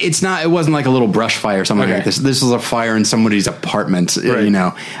it wasn't like a little brush fire or something like this. This was a fire in somebody's apartment, right. you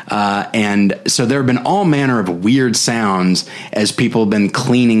know? And so there have been all manner of weird sounds as people have been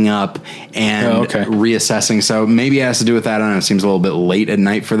cleaning up and reassessing. So maybe it has to do with that. I don't know. It seems a little bit late at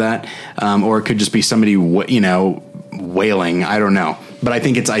night for that. Or it could just be somebody, wailing. I don't know. But I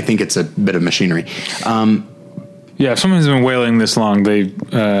think it's a bit of machinery. Yeah, if someone's been wailing this long, they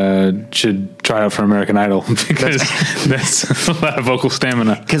should try out for American Idol because that's a lot of vocal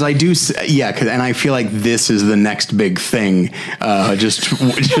stamina. Because I do, and I feel like this is the next big thing. Just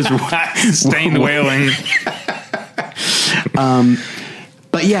stained wailing.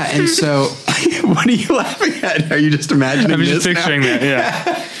 But yeah, and so what are you laughing at? Are you just imagining? I'm just picturing that.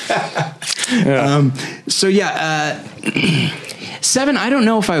 Yeah. So yeah, Seven. I don't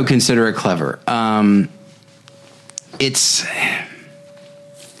know if I would consider it clever.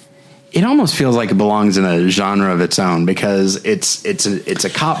 it almost feels like it belongs in a genre of its own, because it's a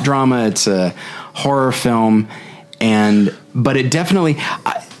cop drama, it's a horror film, but it definitely,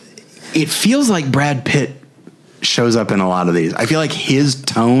 it feels like Brad Pitt shows up in a lot of these. I feel like his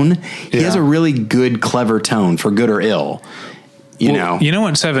tone, he has a really good, clever tone, for good or ill. You know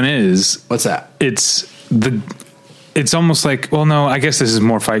what Seven is? What's that? It's almost like, well, no, I guess this is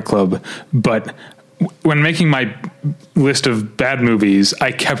more Fight Club, but when making my list of bad movies,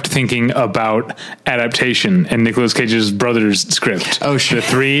 I kept thinking about Adaptation and Nicolas Cage's brother's script. Oh, sure. The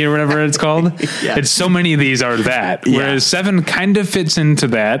 3 or whatever it's called. Yeah. It's so many of these are that, whereas 7 kind of fits into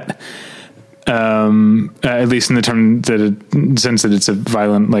that. At least in the sense that it's a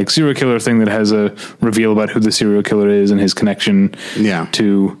violent, like, serial killer thing that has a reveal about who the serial killer is and his connection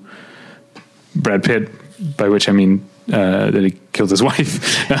to Brad Pitt, by which I mean that he killed his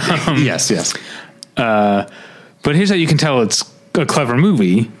wife. Yes. But here's how you can tell it's a clever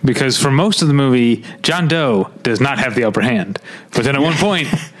movie, because for most of the movie, John Doe does not have the upper hand. But then at one point,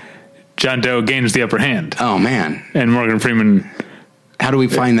 John Doe gains the upper hand. Oh, man. And Morgan Freeman... How do we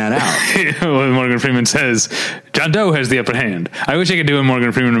find that out? Well, Morgan Freeman says John Doe has the upper hand. I wish I could do a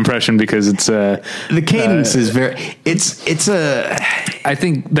Morgan Freeman impression, because it's the cadence is very. I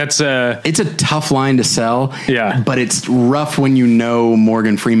think that's it's a tough line to sell. Yeah, but it's rough when you know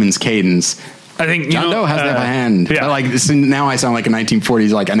Morgan Freeman's cadence. I think John Doe has the upper hand. Yeah, like now I sound like a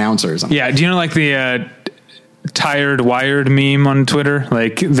 1940s like announcer or something. Yeah, do you know like the tired wired meme on Twitter?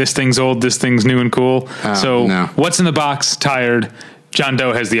 Like, this thing's old, this thing's new and cool. No. What's in the box? Tired. John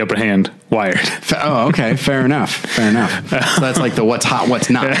Doe has the upper hand. Wired. Oh, okay. Fair enough. So that's like the what's hot, what's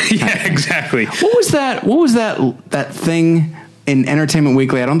not. Yeah, exactly. What was that thing in Entertainment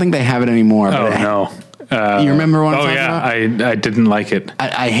Weekly? I don't think they have it anymore. Oh, no. You remember what I'm talking about? I didn't like it.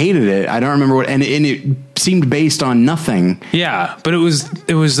 I hated it. I don't remember what, and it seemed based on nothing. Yeah, but it was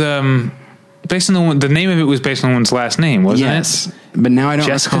based on the name of it was based on one's last name, wasn't it? Yes, but now I don't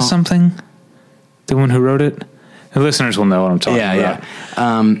Jessica recall. Something? The one who wrote it? The listeners will know what I'm talking about.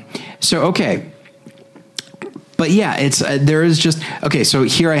 Yeah. So, okay. But yeah, it's, there is just, okay. So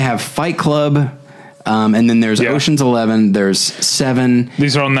here I have Fight Club. And then there's Ocean's 11. There's 7.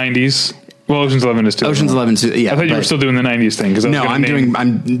 These are all 90s. Well, Ocean's 11 is still. Ocean's 11 too. Yeah. I thought you were still doing the 90s thing. No,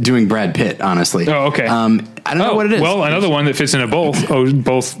 I'm doing Brad Pitt, honestly. Oh, okay. I don't know what it is. Well, another one that fits into both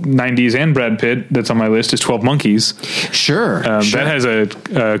 90s and Brad Pitt that's on my list is 12 Monkeys. Sure. That has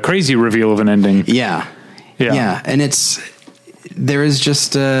a crazy reveal of an ending. Yeah. And there is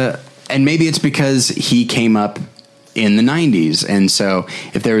just, and maybe it's because he came up in the 90s. And so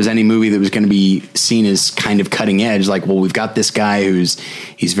if there was any movie that was going to be seen as kind of cutting edge, like, well, we've got this guy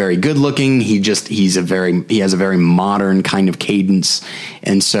he's very good looking. He has a very modern kind of cadence.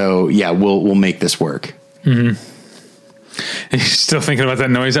 And so, yeah, we'll make this work. Mm-hmm. Are you still thinking about that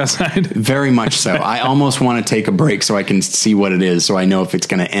noise outside? Very much so. I almost want to take a break so I can see what it is, so I know if it's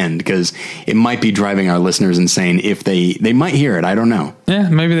going to end, because it might be driving our listeners insane. If they might hear it. I don't know. Yeah,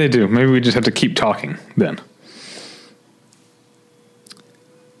 maybe they do. Maybe we just have to keep talking then.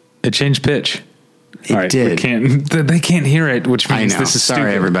 It changed pitch. It did. They can't hear it, which means this is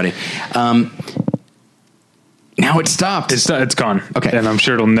sorry, stupid. Everybody. Now it stopped. It's gone. Okay. And I'm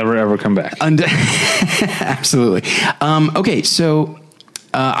sure it'll never, ever come back. Absolutely. Okay. So,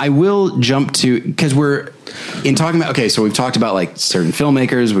 I will jump to, because we're in talking about, okay, so we've talked about like certain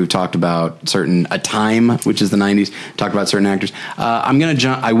filmmakers. We've talked about a time, which is the 90s, talked about certain actors.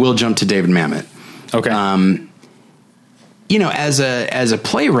 I will jump to David Mamet. Okay. As a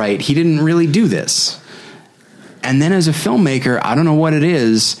playwright, he didn't really do this. And then as a filmmaker, I don't know what it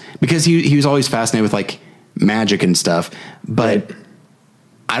is, because he was always fascinated with like magic and stuff, but right.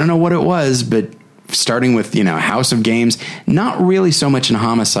 I don't know what it was, but starting with, House of Games, not really so much in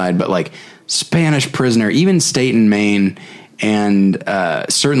Homicide, but like Spanish Prisoner, even State and Maine, and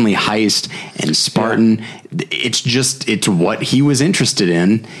certainly Heist and Spartan. Yeah. It's what he was interested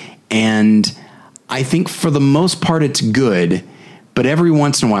in. And I think for the most part it's good, but every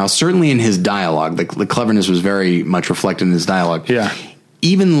once in a while, certainly in his dialogue, the cleverness was very much reflected in his dialogue. Yeah.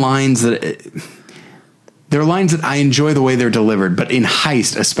 Even lines there are lines that I enjoy the way they're delivered, but in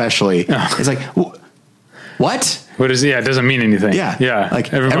Heist especially, it's like, what? What is? Yeah, it doesn't mean anything. Yeah.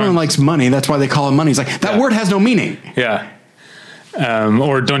 Like everyone likes money. That's why they call it money. It's like, that word has no meaning. Yeah.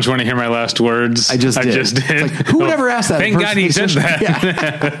 Or don't you want to hear my last words? I just did. Like, who would ever ask that? Thank God he said that. Yeah.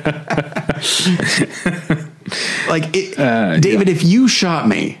 Like, David, if you shot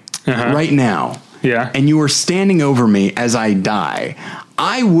me right now, and you were standing over me as I die,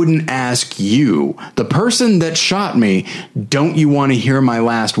 I wouldn't ask you, the person that shot me, don't you want to hear my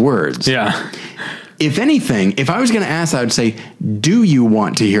last words? Yeah. if anything, if I was going to ask, I would say, do you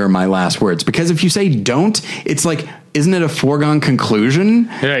want to hear my last words? Because if you say don't, it's like, isn't it a foregone conclusion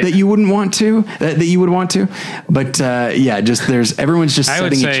that you wouldn't want to, that you would want to? But everyone's just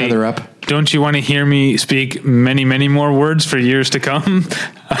setting each other up. Don't you want to hear me speak many, many more words for years to come?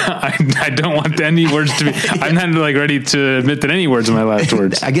 I don't want any words to be, I'm not like ready to admit that any words are my last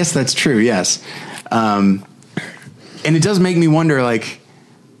words. I guess that's true. Yes. And it does make me wonder, like,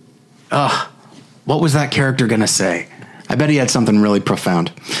 what was that character going to say? I bet he had something really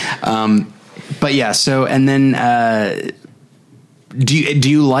profound. But yeah, so, and then, do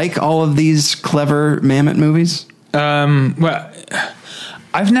you like all of these clever Mamet movies? Well,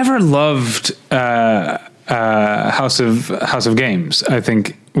 I've never loved, House of Games. I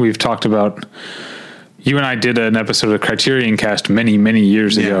think we've talked about, you and I did an episode of Criterion Cast many, many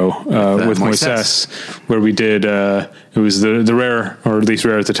years ago, with Moises, where we did, it was the rare, or at least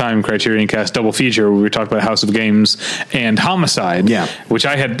rare at the time, Criterion Cast double feature, where we talked about House of Games and Homicide, which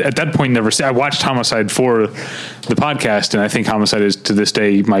I had at that point never seen. I watched Homicide for the podcast, and I think Homicide is to this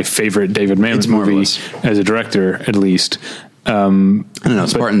day my favorite David Mamet movie as a director, at least. I don't know.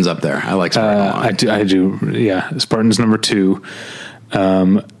 Spartan's up there. I like Spartan a lot. I do. Yeah. Spartan's number 2.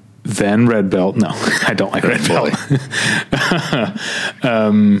 Then Red Belt. No, I don't like Red Belt.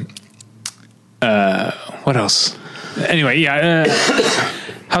 What else? Anyway,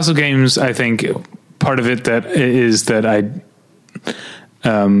 House of Games, I think part of it that is that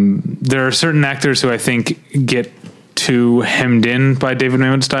there are certain actors who I think get too hemmed in by David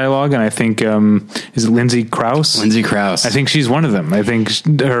Mamet's dialogue, and I think is it Lindsay Krause? Lindsay Krause. I think she's one of them. I think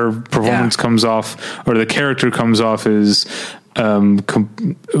her performance comes off, or the character comes off as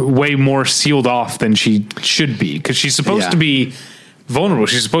way more sealed off than she should be, because she's supposed to be vulnerable.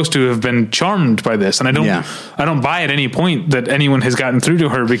 She's supposed to have been charmed by this, and I don't buy at any point that anyone has gotten through to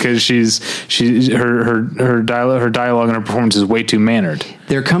her, because her dialogue and her performance is way too mannered.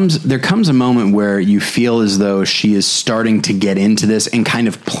 There comes a moment where you feel as though she is starting to get into this and kind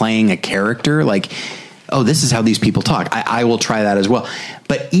of playing a character, like, oh, this is how these people talk. I will try that as well.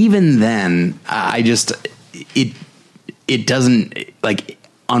 But even then, it doesn't, like,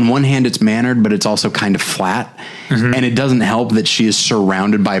 on one hand it's mannered, but it's also kind of flat. Mm-hmm. And it doesn't help that she is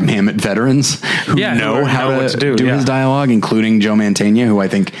surrounded by Mamet veterans who know how to do his dialogue, including Joe Mantegna, who I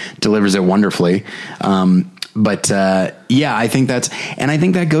think delivers it wonderfully. I think I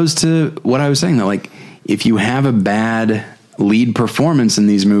think that goes to what I was saying, though. Like, if you have a bad lead performance in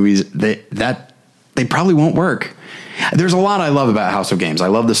these movies, that they probably won't work. There's a lot I love about House of Games. I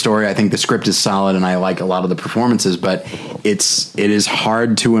love the story. I think the script is solid, and I like a lot of the performances, but it is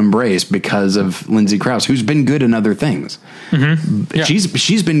hard to embrace because of Lindsay Krause, who's been good in other things. Mm-hmm. Yeah.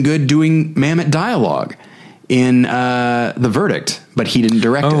 She's been good doing Mamet dialogue in The Verdict, but he didn't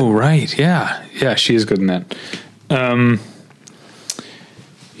direct it. Oh, right. Yeah. Yeah, she is good in that.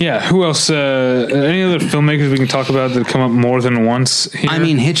 Who else? Any other filmmakers we can talk about that come up more than once here? I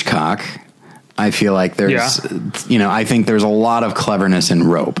mean, Hitchcock. I feel like there's, I think there's a lot of cleverness in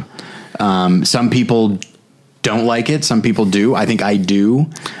Rope. Some people don't like it. Some people do. I think I do.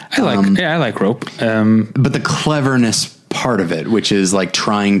 I like Rope. But the cleverness part of it, which is like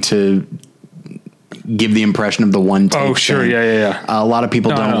trying to give the impression of the one take. Oh, sure. Thing. Yeah. A lot of people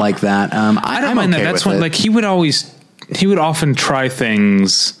don't like that. I don't mind that. That's one, like, he would often try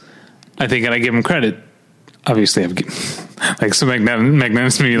things, I think, and I give him credit. Obviously, like some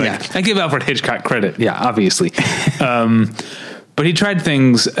magnanimity, like I give Alfred Hitchcock credit. Yeah, obviously. But he tried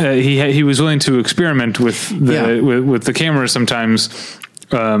things. He was willing to experiment with the camera sometimes.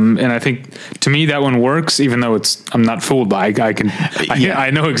 And I think, to me, that one works, even though I'm not fooled by.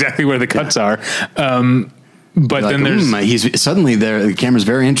 I know exactly where the cuts are. But then there's he's suddenly there. The camera's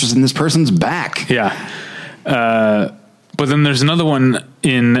very interested in this person's back. Yeah. But then there's another one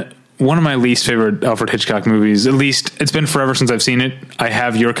in one of my least favorite Alfred Hitchcock movies. At least it's been forever since I've seen it. I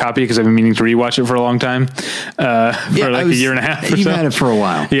have your copy because I've been meaning to rewatch it for a long time. A year and a half. You've had it for a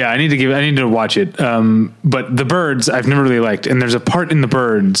while. Yeah, I need to watch it. But The Birds I've never really liked, and there's a part in The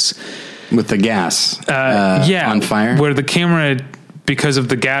Birds with the gas on fire, where the camera, because of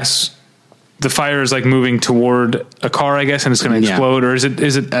the gas, the fire is like moving toward a car, I guess, and it's going to explode, or is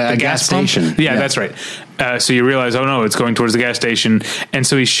it a gas station? Yeah, that's right. So you realize, oh no, it's going towards the gas station, and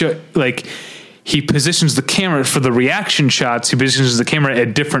so he positions the camera for the reaction shots. He positions the camera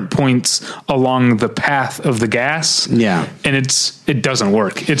at different points along the path of the gas. Yeah, and it doesn't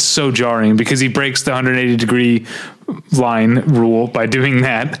work. It's so jarring because he breaks the 180 degree line rule by doing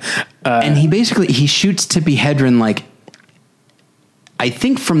that, and he shoots Tippi Hedren like, I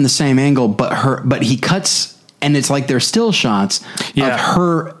think from the same angle, but he cuts, and it's like they're still shots of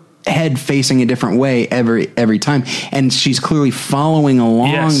her head facing a different way every time, and she's clearly following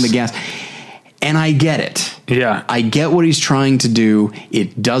along the gas. And I get it. Yeah. I get what he's trying to do.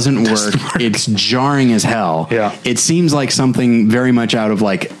 It doesn't work. It's jarring as hell. Yeah. It seems like something very much out of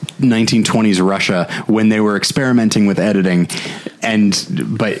like 1920s Russia when they were experimenting with editing. And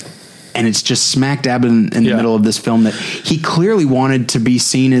it's just smack dab in the middle of this film that he clearly wanted to be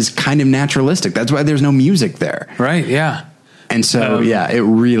seen as kind of naturalistic. That's why there's no music there. Right. Yeah. And so, it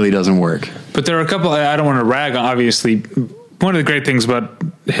really doesn't work. But there are a couple, I don't want to rag on, obviously. One of the great things about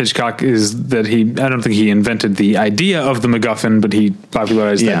Hitchcock is that I don't think he invented the idea of the MacGuffin, but he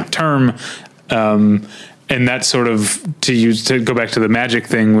popularized that term. And that's sort of to go back to the magic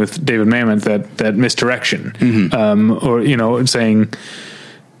thing with David Mamet, that misdirection, or, saying,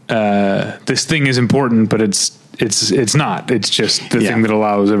 this thing is important, but it's not, it's just the thing that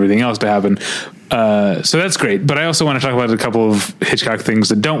allows everything else to happen. So that's great. But I also want to talk about a couple of Hitchcock things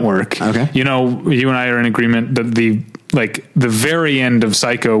that don't work. Okay. You and I are in agreement that the very end of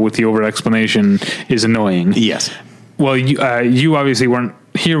Psycho with the over explanation is annoying. Yes. Well, you obviously weren't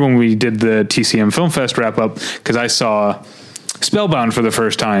here when we did the TCM Film Fest wrap up, because I saw Spellbound for the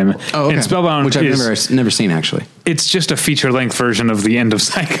first time. Oh, okay. And Spellbound, which I've never seen actually. It's just a feature length version of the end of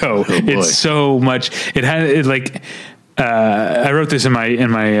Psycho. Oh, boy. It's so much. I wrote this in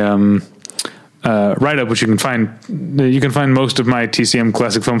my write-up, which you can find most of my TCM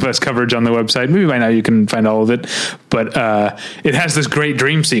Classic Film Fest coverage on the website. Maybe by now you can find all of it, but it has this great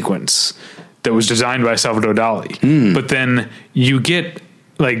dream sequence that was designed by Salvador Dali. But then you get,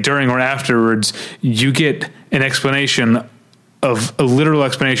 during or afterwards, you get an explanation of a literal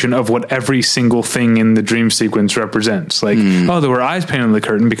explanation of what every single thing in the dream sequence represents. There were eyes painted on the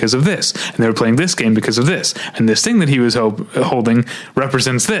curtain because of this, and they were playing this game because of this, and this thing that he was holding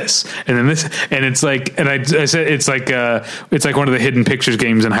represents this, and then this, and it's like, and I said it's like one of the hidden pictures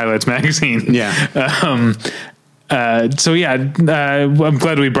games in Highlights magazine. Yeah. I'm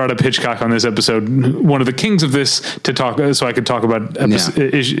glad we brought up Hitchcock on this episode. One of the kings of this to talk, so I could talk about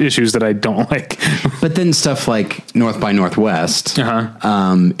issues that I don't like. But then stuff like North by Northwest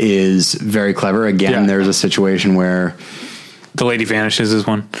is very clever. Again, there's a situation where The Lady Vanishes is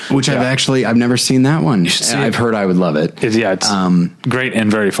one, which I've never seen that one. I've heard I would love it. It's great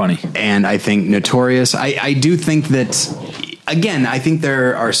and very funny. And I think Notorious. I do think that, again, I think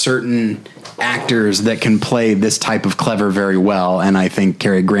there are certain actors that can play this type of clever very well, and I think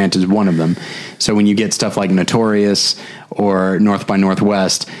Cary Grant is one of them. So when you get stuff like Notorious or North by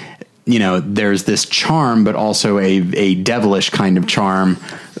Northwest, there's this charm, but also a devilish kind of charm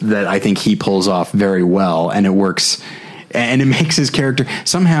that I think he pulls off very well, and it works. And it makes his character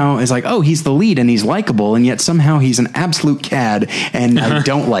somehow is like, oh, he's the lead and he's likable, and yet somehow he's an absolute cad, and I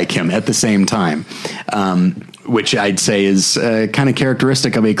don't like him at the same time. Which I'd say is kind of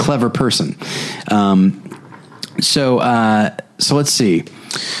characteristic of a clever person. So let's see.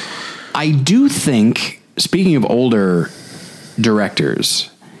 I do think, speaking of older directors,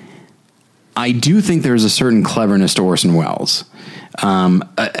 I do think there's a certain cleverness to Orson Welles.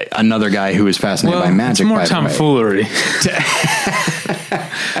 Another guy who is fascinated by magic. It's more tomfoolery.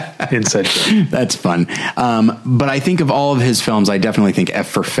 Inside joke. That's fun. But I think of all of his films, I definitely think F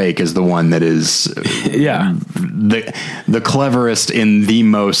for Fake is the one that is the cleverest in the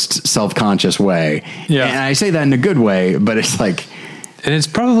most self-conscious way. Yeah. And I say that in a good way, but it's like... And it's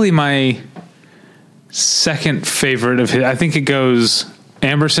probably my second favorite of his. I think it goes...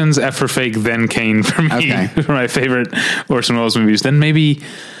 Amberson's, F for Fake, then Kane for me, for my favorite Orson Welles movies. Then maybe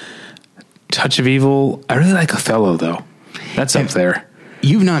Touch of Evil. I really like Othello, though. That's up there.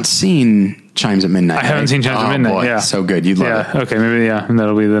 You've not seen Chimes at Midnight. I haven't seen Chimes at Midnight. Boy, yeah, so good. You'd love it. Okay, maybe and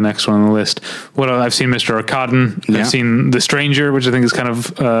that'll be the next one on the list. What else? I've seen Mr. Arcadon. I've seen The Stranger, which I think is kind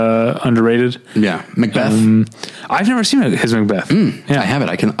of underrated. Yeah, Macbeth. I've never seen his Macbeth. I have it.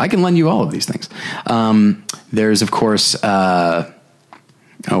 I can lend you all of these things. There's of course.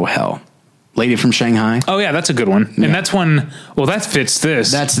 Oh hell, Lady from Shanghai. Oh yeah, that's a good one, and that's one. Well, that fits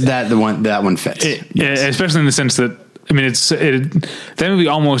this. That one fits, especially in the sense that that movie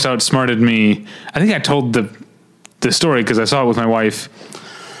almost outsmarted me. I think I told the story because I saw it with my wife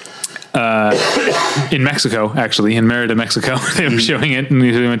in Mexico, actually in Merida, Mexico. They were showing it, and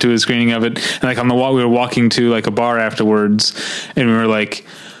we went to a screening of it. And on the walk, we were walking to a bar afterwards, and we were like,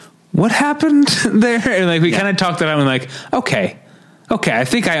 "What happened there?" And we kind of talked it out, and Okay, I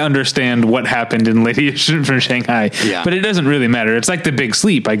think I understand what happened in Lady from Shanghai, but it doesn't really matter. It's like The Big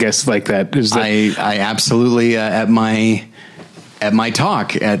Sleep, I guess. I absolutely at my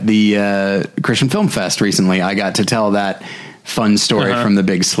talk at the Christian Film Fest recently, I got to tell that fun story from The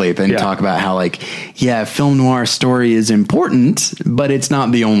Big Sleep and talk about how, like, film noir story is important, but it's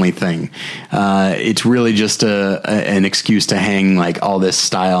not the only thing. It's really just an excuse to hang like all this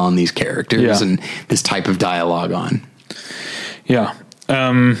style on these characters and this type of dialogue on. Yeah.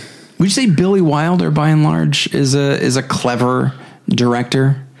 Would you say Billy Wilder, by and large, is a clever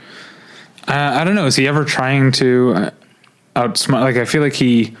director? I don't know. Is he ever trying to outsmart? Like, I feel like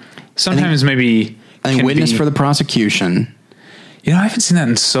he sometimes maybe. I think Witness for the Prosecution. You know, I haven't seen that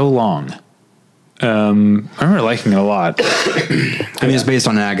in so long. I remember liking it a lot. I mean, it's based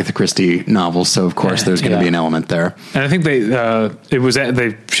on an Agatha Christie novel, so of course there's going to be an element there. And I think they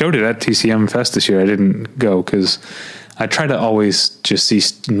showed it at TCM Fest this year. I didn't go because I try to always just see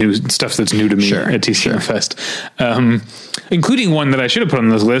new stuff that's new to me at TCM Fest, including one that I should have put on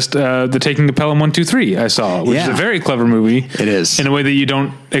this list, The Taking of Pelham 123 I saw, which is a very clever movie. It is. In a way that you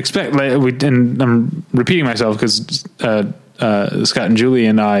don't expect. And I'm repeating myself because Scott and Julie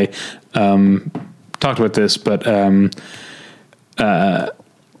and I talked about this, but what I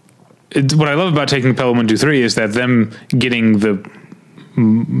love about Taking Pelham 123 is that them getting the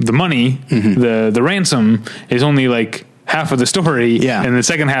money, the ransom, is only like half of the story, and the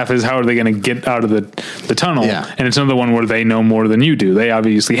second half is how are they going to get out of the tunnel, and it's another one where they know more than you do. They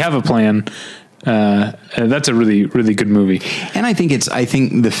obviously have a plan. That's a really, really good movie. And I think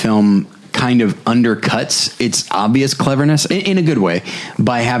the film kind of undercuts its obvious cleverness in a good way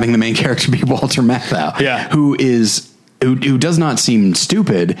by having the main character be Walter Matthau, who does not seem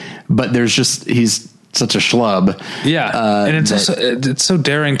stupid, but he's such a schlub. And it's so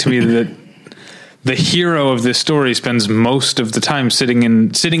daring to me that the hero of this story spends most of the time sitting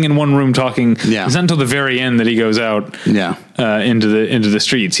in one room talking. It's not until the very end that he goes out into the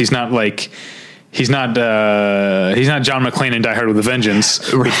streets. He's not John McClane in Die Hard with a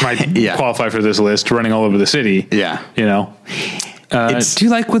Vengeance, which might qualify for this list, running all over the city. You know. Do you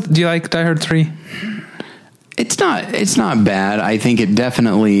like Die Hard 3? It's not bad. I think it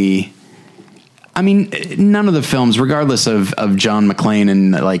definitely. I mean, none of the films, regardless of John McClane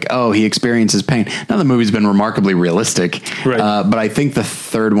and like, he experiences pain, none of the movies been remarkably realistic. Right. But I think the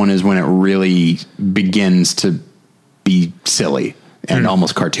third one is when it really begins to be silly and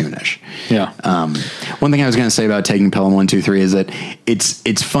almost cartoonish. One thing I was going to say about Taking Pelham 123 is that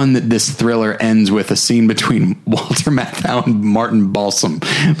it's fun that this thriller ends with a scene between Walter Matthau and Martin Balsam,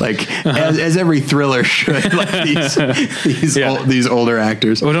 like as every thriller should. Like these older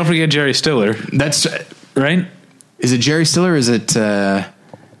actors. Well, don't forget Jerry Stiller. That's right. Is it Jerry Stiller? Or is it?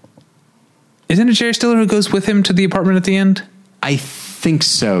 Isn't it Jerry Stiller who goes with him to the apartment at the end? I think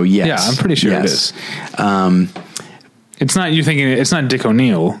so. Yes. Yeah, I'm pretty sure it is. It's not. You're thinking it's not Dick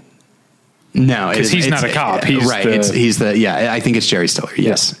O'Neill. No, because he's not a cop. He's right. I think it's Jerry Stiller.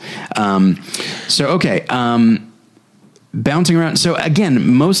 Yes. So okay. Bouncing around. So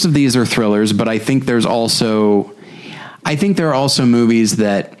again, most of these are thrillers, but I think there are also movies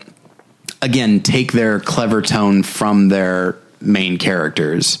that again take their clever tone from their main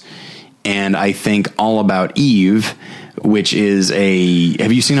characters, and I think All About Eve, which is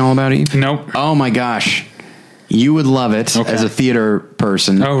have you seen All About Eve? Nope. Oh my gosh. You would love it as a theater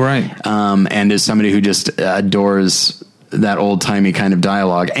person. Oh, right. And as somebody who just adores that old timey kind of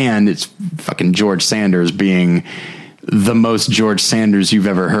dialogue. And it's fucking George Sanders being the most George Sanders you've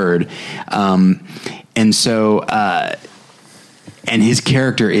ever heard. And so, and his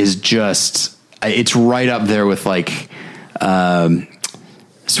character is just, it's right up there with like,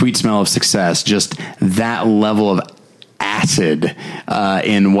 Sweet Smell of Success, just that level of acid,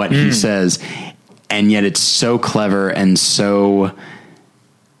 in what he says. And yet it's so clever and so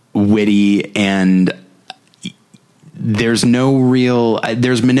witty, and there's no real,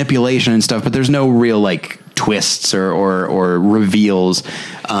 there's manipulation and stuff, but there's no real like twists or reveals.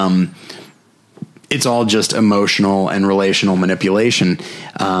 It's all just emotional and relational manipulation.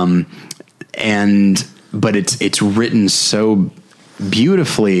 But it's written so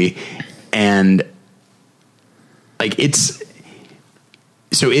beautifully, and like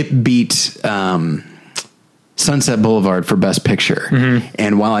so it beat Sunset Boulevard for Best Picture.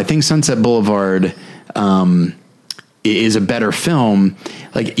 And while I think Sunset Boulevard is a better film,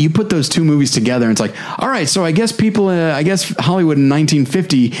 like you put those two movies together and it's like, all right, so I guess Hollywood in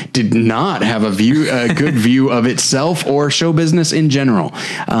 1950 did not have a good view of itself or show business in general.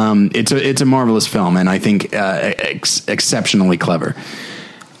 It's a marvelous film, and I think exceptionally clever.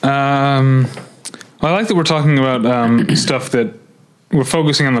 Well, I like that we're talking about stuff that we're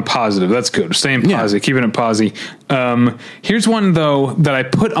focusing on the positive. That's good. Staying positive, keeping it posy. Here's one though that I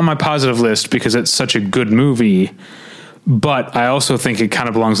put on my positive list because it's such a good movie. but I also think it kind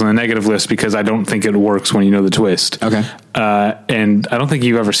of belongs on the negative list because I don't think it works when you know the twist. Okay. And I don't think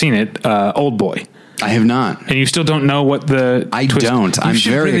you've ever seen it. Old Boy. I have not. And you still don't know what the twist. Don't. I'm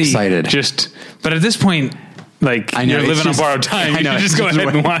very excited. But at this point, like, I know, you're living on borrowed time. You just go ahead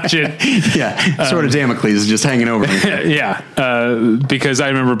and watch it. Yeah. Sort of Damocles is just hanging over me. Yeah. Because I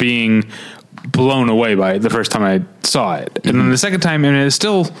remember being blown away by it the first time I saw it. And then the second time, and it's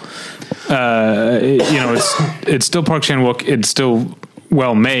still, it's still Park Chan-wook. It's still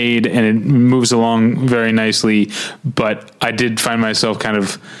well made and it moves along very nicely. But I did find myself kind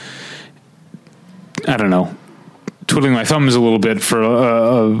of, I don't know, twiddling my thumbs a little bit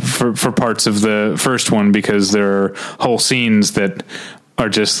for parts of the first one, because there are whole scenes that are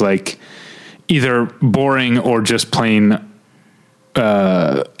just like either boring or just plain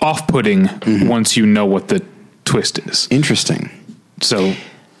off-putting once you know what the twist is. Interesting. So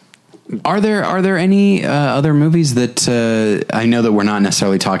are there any other movies that I know that we're not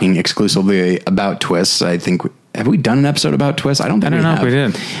necessarily talking exclusively about twists? I think have we done an episode about twists? I don't know if we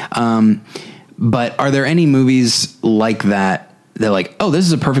did. But are there any movies like that like, oh, this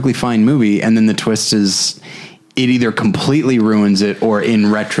is a perfectly fine movie, and then the twist is it either completely ruins it or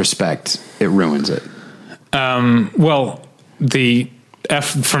in retrospect it ruins it? Well,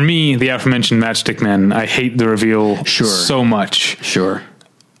 for me, the aforementioned Matchstick Men, I hate the reveal so much. Sure.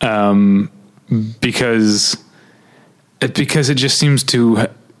 Because it just seems to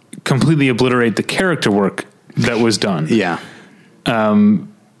completely obliterate the character work that was done. Yeah.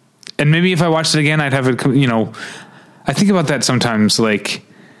 And maybe if I watched it again, I'd have it, I think about that sometimes. Like,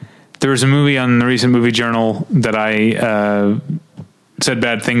 there was a movie on the recent Movie Journal that I said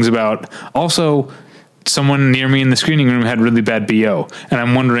bad things about. Also, someone near me in the screening room had really bad BO. And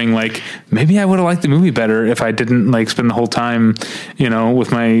I'm wondering, like, maybe I would have liked the movie better if I didn't, like, spend the whole time,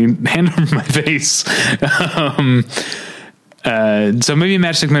 with my hand over my face. So maybe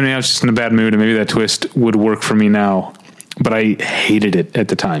Matchstick Men, I was just in a bad mood, and maybe that twist would work for me now. But I hated it at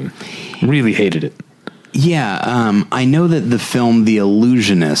the time. Really hated it. Yeah, I know that the film The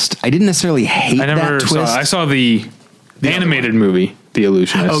Illusionist, I didn't necessarily hate that twist. I saw the animated movie, The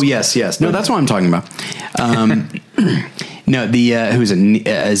Illusionist. Oh, yes. No, that's what I'm talking about. No, who's it?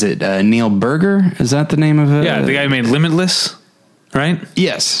 Is it Neil Berger? Is that the name of it? Yeah, the guy who made Limitless, right?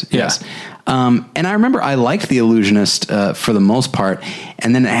 Yes. And I remember I liked The Illusionist for the most part,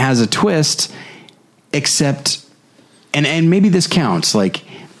 and then it has a twist, except... And maybe this counts, like,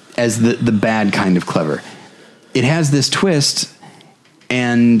 as the bad kind of clever. It has this twist,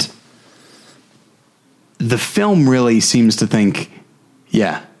 and the film really seems to think,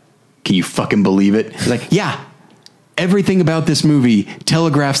 yeah, can you fucking believe it? It's like, yeah, everything about this movie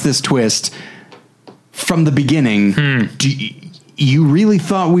telegraphs this twist from the beginning. You really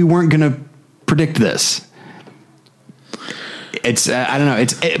thought we weren't going to predict this? It's I don't know.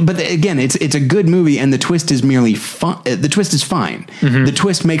 But again, it's a good movie, and the twist is merely fun. The twist is fine. The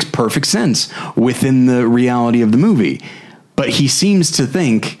twist makes perfect sense within the reality of the movie. But he seems to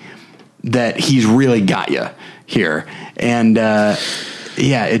think that he's really got you here, and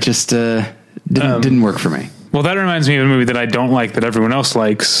it just didn't work for me. Well, that reminds me of a movie that I don't like that everyone else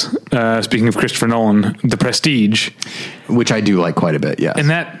likes. Speaking of Christopher Nolan, The Prestige, which I do like quite a bit. Yes,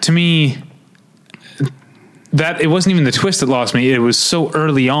 and that to me. That it wasn't even the twist that lost me. It was so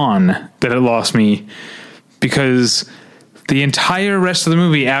early on that it lost me, because the entire rest of the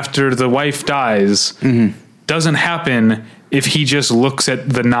movie after the wife dies doesn't happen if he just looks at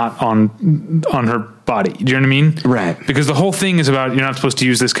the knot on her body. Do you know what I mean? Right. Because the whole thing is about, you're not supposed to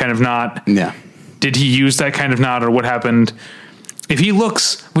use this kind of knot. Yeah. Did he use that kind of knot, or what happened? If he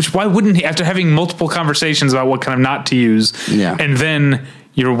looks, why wouldn't he, after having multiple conversations about what kind of knot to use, and then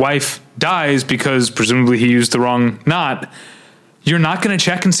your wife dies because presumably he used the wrong knot, you're not going to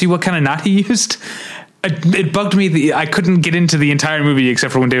check and see what kind of knot he used? It bugged me. I couldn't get into the entire movie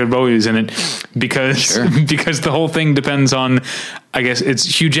except for when David Bowie was in it, because the whole thing depends on, I guess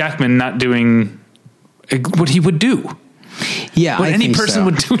it's Hugh Jackman not doing what he would do. Yeah, what any person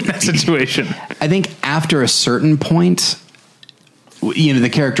would do in that situation. I think after a certain point, the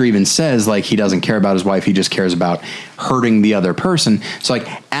character even says, like, he doesn't care about his wife. He just cares about hurting the other person. So, like,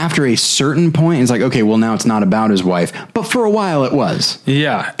 after a certain point, it's like, okay, well, now it's not about his wife. But for a while it was.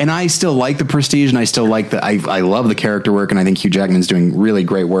 Yeah. And I still like The Prestige, and I still like I love the character work, and I think Hugh Jackman's doing really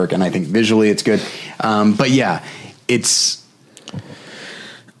great work, and I think visually it's good. But yeah, it's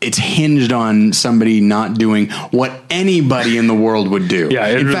hinged on somebody not doing what anybody in the world would do. Yeah,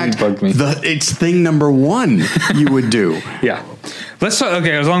 it really bugged me. It's thing number one you would do. Yeah. Let's talk,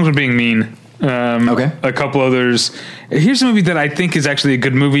 okay, as long as we're being mean, Okay. A couple others. Here's a movie that I think is actually a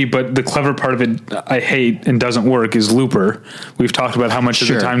good movie, but the clever part of it I hate and doesn't work is Looper. We've talked about how much of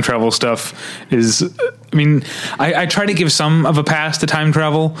the time travel stuff is. I mean, I try to give some of a pass to time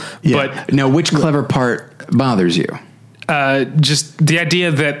travel, but no. Which clever part bothers you? Just the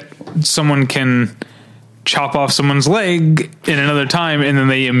idea that someone can chop off someone's leg in another time and then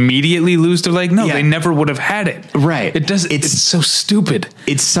they immediately lose their leg. No, they never would have had it. Right. It's so stupid.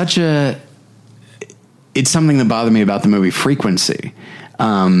 It's something that bothered me about the movie Frequency.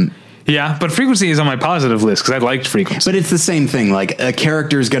 Yeah, but Frequency is on my positive list because I liked Frequency. But it's the same thing. Like a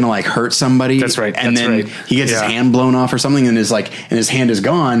character is going to like hurt somebody. That's right. And then he gets his hand blown off or something and his hand is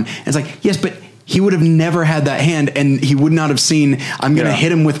gone. And it's like, yes, but he would have never had that hand, and he would not have seen, I'm going to hit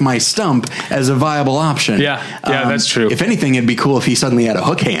him with my stump as a viable option. Yeah, that's true. If anything, it'd be cool if he suddenly had a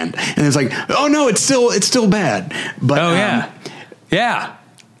hook hand. And it's like, oh no, it's still bad. But yeah.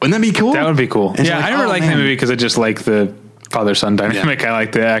 Wouldn't that be cool? That would be cool. And yeah, I remember liking the movie because I just like the father-son dynamic. I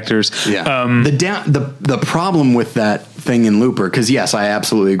like the actors. Yeah. The problem with that thing in Looper, because yes, I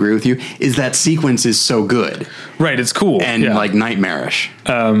absolutely agree with you, is that sequence is so good. Right, it's cool. And like nightmarish.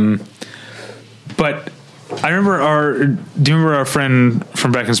 But I remember do you remember our friend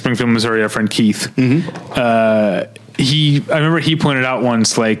from back in Springfield, Missouri, our friend Keith? Mm-hmm. I remember he pointed out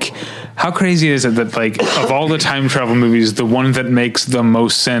once, like, how crazy is it that, like, of all the time travel movies, the one that makes the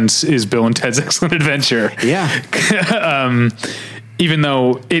most sense is Bill and Ted's Excellent Adventure. Yeah. Even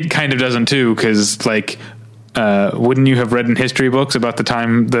though it kind of doesn't too, because, like, wouldn't you have read in history books about the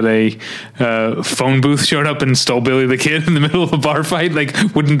time that a phone booth showed up and stole Billy the Kid in the middle of a bar fight? Like,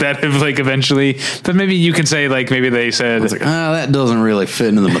 wouldn't that have, like, eventually? But maybe you can say, like, maybe they said, it's like, that doesn't really fit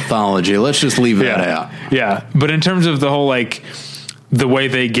into the mythology. Let's just leave that out. Yeah, but in terms of the whole, like, the way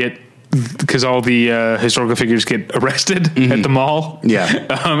they get, because all the historical figures get arrested at the mall,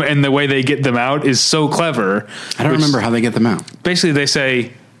 and the way they get them out is so clever. I don't remember how they get them out. Basically, they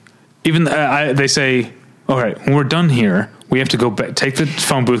say, they say, all right, when we're done here, we have to go back, take the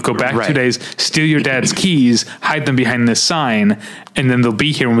phone booth, go back 2 days, steal your dad's keys, hide them behind this sign, and then they'll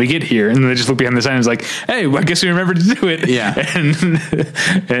be here when we get here. And then they just look behind the sign and it's like, hey, well, I guess we remember to do it. Yeah.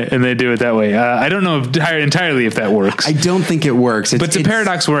 And they do it that way. I don't know entirely if that works. I don't think it works. But it's a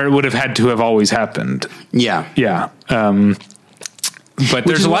paradox where it would have had to have always happened. Yeah. Yeah. But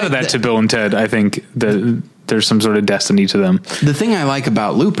there's a lot of that to Bill and Ted. I think there's some sort of destiny to them. The thing I like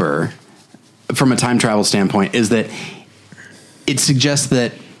about Looper, from a time travel standpoint, is that it suggests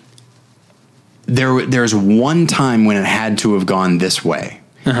that there's one time when it had to have gone this way.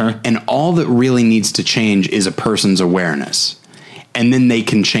 And all that really needs to change is a person's awareness. And then they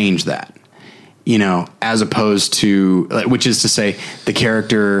can change that, as opposed to, which is to say, the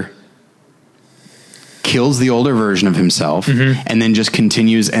character kills the older version of himself and then just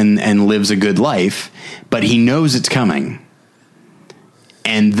continues and lives a good life, but he knows it's coming.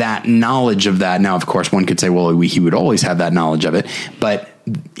 And that knowledge of that, now, of course, one could say, well, he would always have that knowledge of it. But,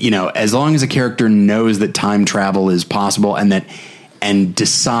 as long as a character knows that time travel is possible and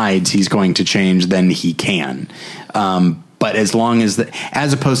decides he's going to change, then he can. But as long as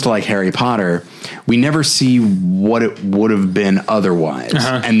as opposed to like Harry Potter, we never see what it would have been otherwise.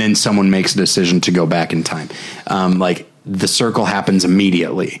 And then someone makes a decision to go back in time. Like the circle happens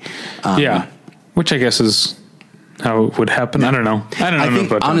immediately. Which I guess is how it would happen. I don't know.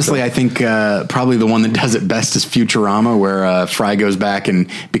 I think probably the one that does it best is Futurama, where Fry goes back and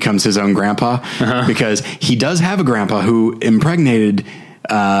becomes his own grandpa, because he does have a grandpa who impregnated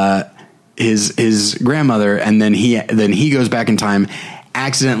his grandmother, and then he goes back in time,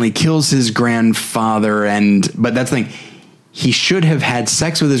 accidentally kills his grandfather, but that's the thing. He should have had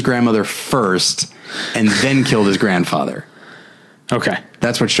sex with his grandmother first and then killed his grandfather. Okay.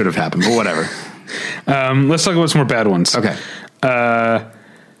 That's what should have happened, but whatever. Let's talk about some more bad ones. Okay. I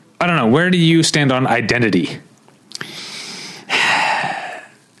don't know. Where do you stand on Identity?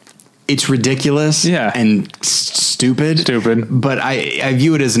 It's ridiculous and stupid. But I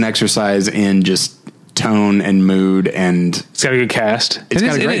view it as an exercise in just tone and mood, and it's got a good cast. It's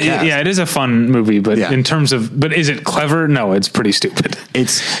got a great cast. Yeah, it is a fun movie, but in terms of, but is it clever? No, it's pretty stupid.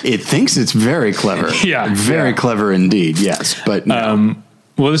 It thinks it's very clever. Very clever indeed. Yes, but no.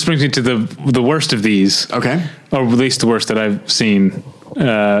 Well, this brings me to the worst of these. Okay. Or at least the worst that I've seen,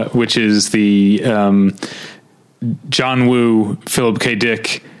 which is the John Woo, Philip K.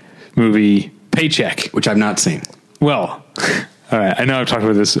 Dick movie Paycheck, which I've not seen. Well, all right. I know I've talked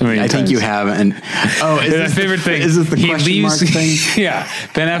about this a million times. I think you have. And is my favorite thing. Is this the question mark thing? Yeah.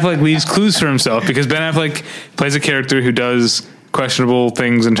 Ben Affleck leaves clues for himself because Ben Affleck plays a character who does questionable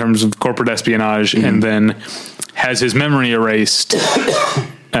things in terms of corporate espionage, and then has his memory erased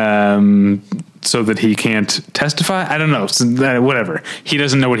so that he can't testify. I don't know. So whatever. He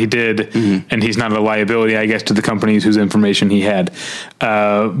doesn't know what he did, and he's not a liability, I guess, to the companies whose information he had.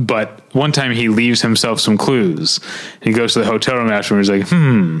 But one time he leaves himself some clues. He goes to the hotel room afterwards. He's like,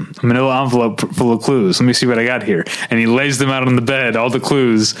 I'm an little envelope full of clues. Let me see what I got here. And he lays them out on the bed, all the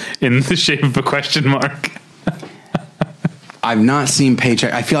clues in the shape of a question mark. I've not seen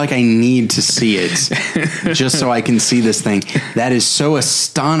Paycheck. I feel like I need to see it just so I can see this thing. That is so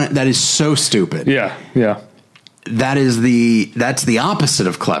That is so stupid. Yeah. Yeah. That's the opposite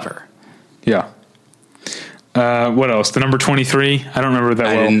of clever. Yeah. What else? The number 23. I don't remember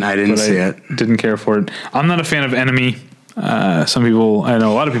that well. I didn't see it. Didn't care for it. I'm not a fan of Enemy. Some people, I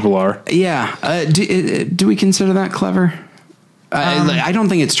know a lot of people are. Yeah. Do we consider that clever? I don't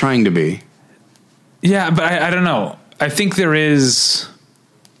think it's trying to be. Yeah, but I don't know. I think there is,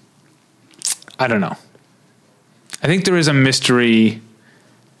 I don't know. I think there is a mystery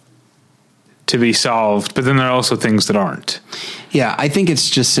to be solved, but then there are also things that aren't. Yeah, I think it's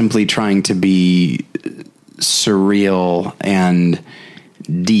just simply trying to be surreal and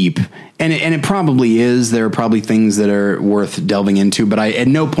deep. And it probably is. There are probably things that are worth delving into, but at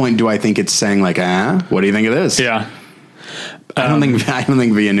no point do I think it's saying like, what do you think of this? Yeah. I don't think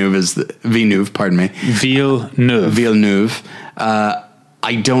Villeneuve is Villeneuve. Pardon me, Villeneuve.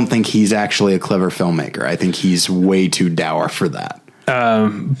 I don't think he's actually a clever filmmaker. I think he's way too dour for that.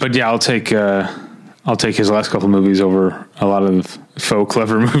 But yeah, I'll take his last couple of movies over a lot of faux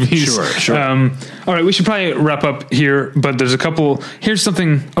clever movies. Sure. All right, we should probably wrap up here. But there's a couple. Here's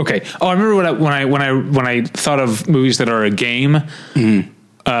something. Okay. Oh, I remember when I thought of movies that are a game. Mm-hmm.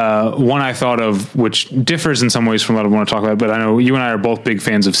 One I thought of, which differs in some ways from what I want to talk about, but I know you and I are both big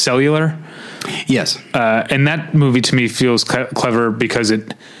fans of Cellular. Yes. And that movie to me feels clever because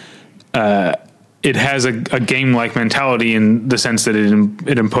it has a game-like mentality in the sense that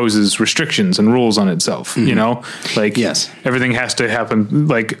it imposes restrictions and rules on itself, you know, like yes. Everything has to happen,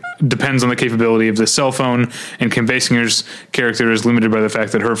 like depends on the capability of the cell phone, and Kim Basinger's character is limited by the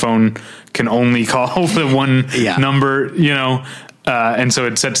fact that her phone can only call the one number, you know. And so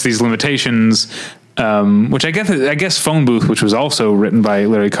it sets these limitations, which I guess Phone Booth, which was also written by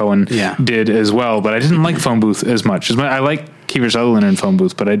Larry Cohen, did as well. But I didn't like Phone Booth as much. I like Kiefer Sutherland in Phone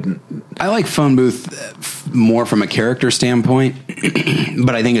Booth, but I like Phone Booth more from a character standpoint.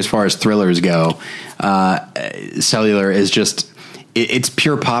 But I think as far as thrillers go, Cellular is just it's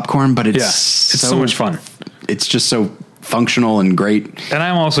pure popcorn, but it's so much fun. It's just so functional and great. And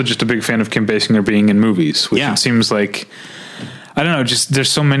I'm also just a big fan of Kim Basinger being in movies, which it seems like. I don't know, just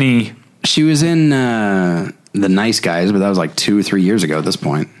there's so many. She was in The Nice Guys, but that was like 2 or 3 years ago at this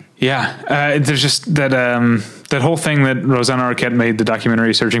point. Yeah. There's just that whole thing that Rosanna Arquette made, the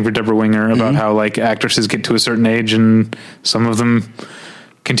documentary Searching for Deborah Winger, about how like actresses get to a certain age and some of them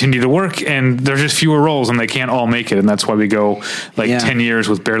continue to work and there's just fewer roles and they can't all make it. And that's why we go 10 years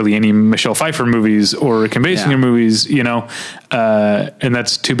with barely any Michelle Pfeiffer movies or Kim Basinger movies, you know, and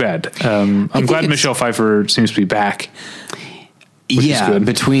that's too bad. I'm glad Michelle Pfeiffer seems to be back. Yeah,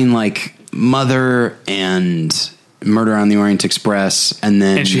 between like Mother and Murder on the Orient Express,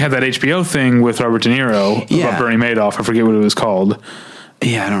 and she had that HBO thing with Robert De Niro about Bernie Madoff. I forget what it was called.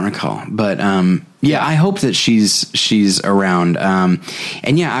 Yeah, I don't recall, but I hope that she's around. And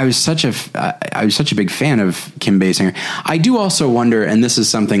I was such a big fan of Kim Basinger. I do also wonder, and this is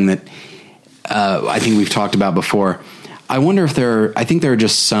something that I think we've talked about before. I wonder if I think there are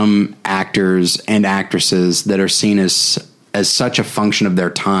just some actors and actresses that are seen as such a function of their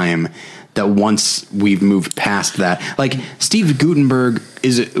time that once we've moved past that, like Steve Guttenberg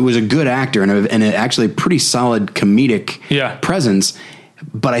was a good actor and actually a pretty solid comedic presence.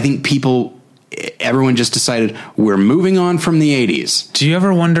 But I think everyone just decided we're moving on from the 80s. Do you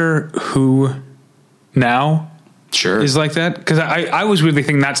ever wonder who now is like that? Because I was really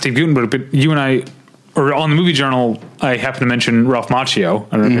thinking not Steve Guttenberg, but you and I, or on the Movie Journal, I happened to mention Ralph Macchio.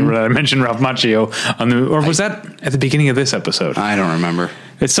 I don't remember that I mentioned Ralph Macchio or was that at the beginning of this episode? I don't remember.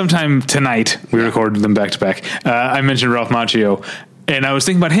 It's sometime tonight. We recorded them back to back. I mentioned Ralph Macchio, and I was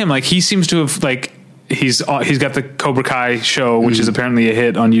thinking about him. Like he seems to have he's got the Cobra Kai show, which is apparently a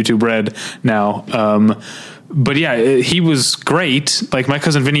hit on YouTube Red now. But he was great. Like My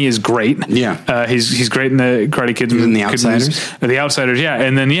Cousin Vinny is great. Yeah. He's great in the Karate Kid. In The Outsiders. The Outsiders. Yeah.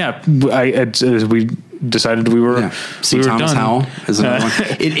 And then, we decided we were Thomas done. Howell is another one.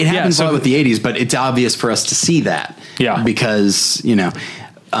 It happens a lot with the 80s, but it's obvious for us to see that. Yeah. Because,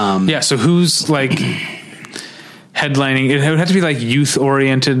 so who's like headlining? It would have to be like youth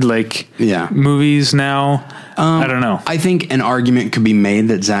oriented, movies now. I don't know. I think an argument could be made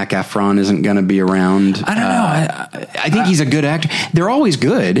that Zac Efron isn't going to be around. I don't know. I think he's a good actor. They're always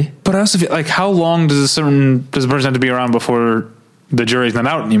good. But I also feel like, how long does a person have to be around before the jury's not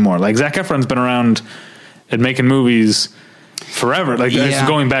out anymore? Like, Zac Efron's been around and making movies forever. Like, it's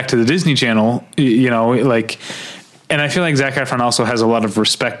going back to the Disney Channel, like, and I feel like Zac Efron also has a lot of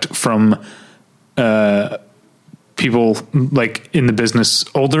respect from people like in the business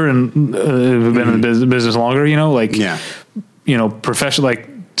older and who've been in the business longer, professional, like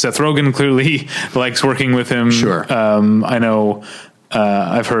Seth Rogen clearly likes working with him. Sure. I know,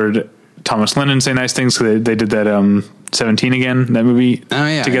 I've heard Thomas Lennon say nice things. They did that, 17 Again, that movie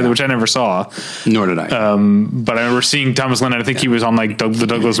together, which I never saw. Nor did I. But I remember seeing Thomas Lennon. I think he was on like the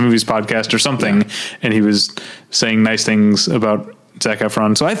Douglas Movies podcast or something, and he was saying nice things about Zac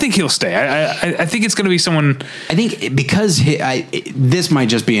Efron. So I think he'll stay. I think it's going to be someone. I think because this might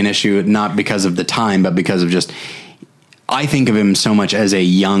just be an issue, not because of the time, but because of just, I think of him so much as a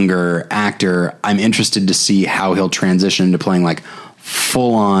younger actor. I'm interested to see how he'll transition into playing like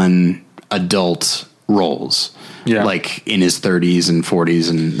full on adult roles. Yeah. Like in his 30s and 40s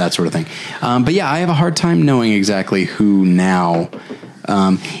and that sort of thing. But yeah, I have a hard time knowing exactly who now.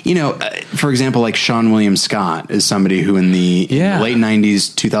 For example, like Sean William Scott is somebody who in the late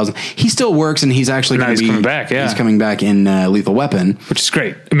 90s, 2000, he still works, and he's actually coming back. Yeah, he's coming back in Lethal Weapon, which is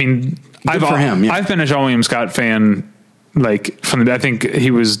great. I mean, for him. Yeah. I've been a Sean William Scott fan. Like I think he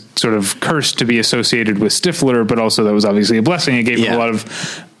was sort of cursed to be associated with Stifler, but also that was obviously a blessing. It gave him a lot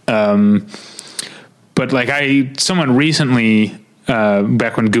of. But like someone recently,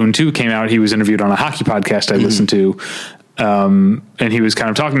 back when Goon 2 came out, he was interviewed on a hockey podcast I listened to. And he was kind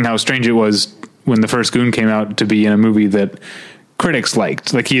of talking how strange it was when the first Goon came out to be in a movie that critics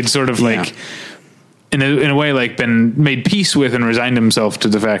liked. Like he had sort of like, in a way, like been made peace with and resigned himself to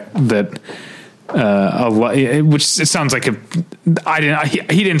the fact that, which it sounds like he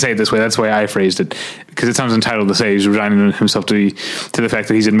didn't say it this way. That's why I phrased it, because it sounds entitled to say he's resigning himself to the fact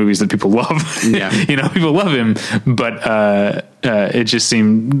that he's in movies that people love. Yeah. People love him, but it just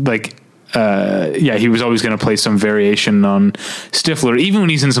seemed like he was always going to play some variation on Stifler, even when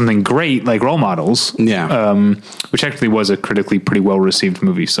he's in something great like Role Models. Yeah. Which actually was a critically pretty well received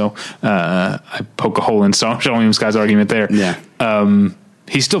movie. So I poke a hole in Sean William Scott's argument there. Yeah.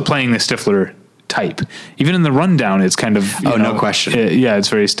 He's still playing the Stifler type. Even in The Rundown, it's kind of no question. It's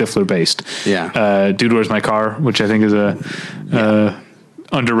very Stifler based. Yeah. Dude, Where's My Car, which I think is an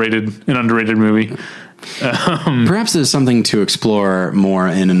underrated movie. Perhaps there's something to explore more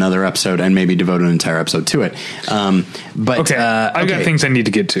in another episode, and maybe devote an entire episode to it. But okay, I've got things I need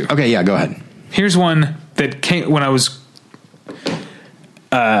to get to. Okay, yeah, go ahead. Here's one that came when I was.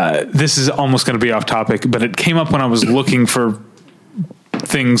 This is almost going to be off topic, but it came up when I was looking for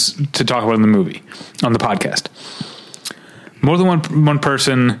things to talk about in the movie on the podcast. More than one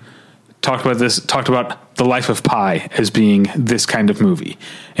person talked about The Life of Pi as being this kind of movie.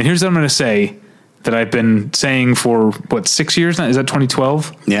 And here's what I'm going to say that I've been saying for 6 years now? Is that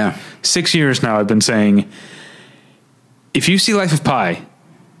 2012? Yeah. 6 years now I've been saying, if you see Life of Pi,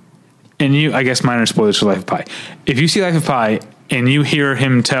 and I guess minor spoilers for Life of Pi. If you see Life of Pi and you hear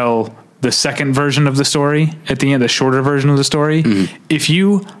him tell the second version of the story at the end, the shorter version of the story, if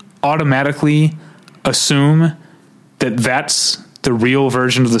you automatically assume that that's the real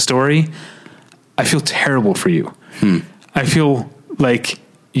version of the story, I feel terrible for you. I feel like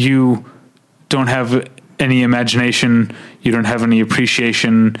you don't have any imagination, you don't have any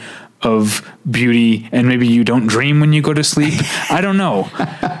appreciation of beauty, and maybe you don't dream when you go to sleep. I don't know.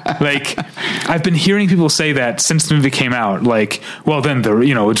 Like, I've been hearing people say that since the movie came out. Like, well, then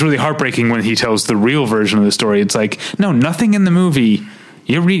it's really heartbreaking when he tells the real version of the story. It's like, no, nothing in the movie.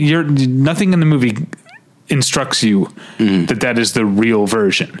 Nothing in the movie instructs you that is the real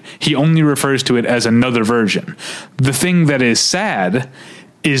version. He only refers to it as another version. The thing that is sad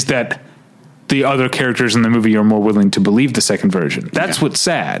is that the other characters in the movie are more willing to believe the second version. That's what's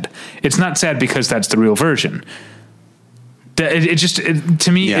sad. It's not sad because that's the real version.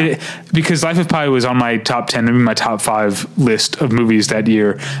 To me, because Life of Pi was on my top 10, maybe my top 5 list of movies that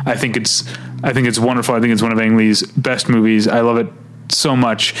year. I think it's wonderful. I think it's one of Ang Lee's best movies. I love it so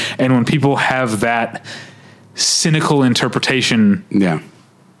much. And when people have that cynical interpretation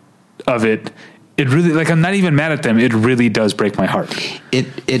of it, it really, like, I'm not even mad at them. It really does break my heart.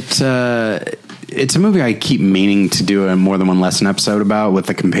 It's a movie I keep meaning to do a More Than One Lesson episode about, with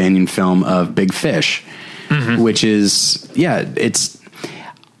the companion film of Big Fish, which is,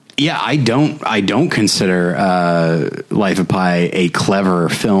 Yeah, I don't consider Life of Pi a clever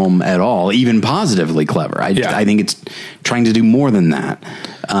film at all, even positively clever. I think it's trying to do more than that,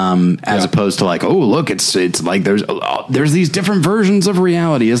 as opposed to like, oh, look, it's like there's these different versions of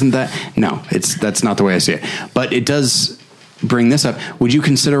reality, isn't that? No, that's not the way I see it. But it does bring this up. Would you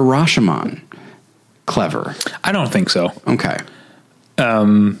consider Rashomon clever? I don't think so. Okay.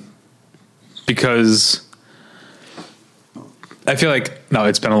 Because I feel like, no,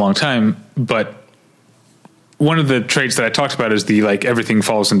 it's been a long time, but one of the traits that I talked about is the, like, everything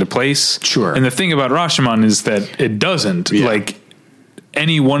falls into place. Sure. And the thing about Rashomon is that it doesn't. Yeah. Like,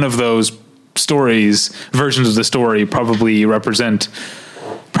 any one of those versions of the story probably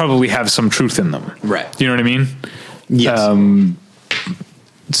have some truth in them. Right. You know what I mean? Yes.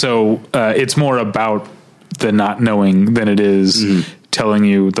 So it's more about the not knowing than it is telling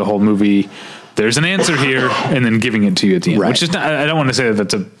you the whole movie. There's an answer here, and then giving it to you at the end. Right. Which is not, I don't want to say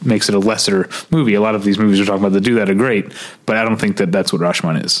that makes it a lesser movie. A lot of these movies we're talking about that do that are great, but I don't think that that's what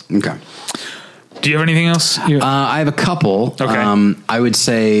Rashomon is. Okay. Do you have anything else? I have a couple. Okay. I would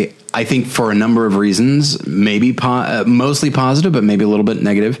say, I think for a number of reasons, maybe mostly positive, but maybe a little bit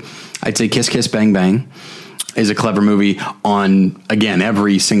negative. I'd say Kiss Kiss Bang Bang is a clever movie on, again,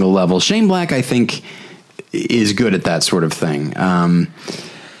 every single level. Shane Black, I think, is good at that sort of thing.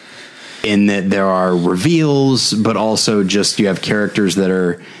 In that there are reveals, but also just you have characters that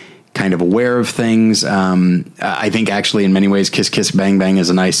are kind of aware of things. I think actually in many ways Kiss Kiss Bang Bang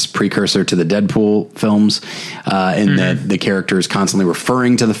is a nice precursor to the Deadpool films, in that the character is constantly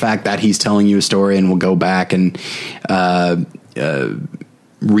referring to the fact that he's telling you a story and will go back and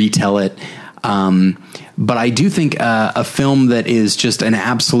retell it. But I do think a film that is just an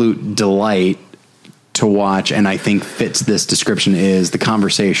absolute delight to watch, and I think fits this description, is The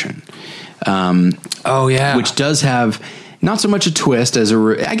Conversation. Which does have not so much a twist as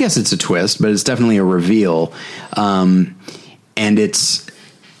I guess it's a twist, but it's definitely a reveal. And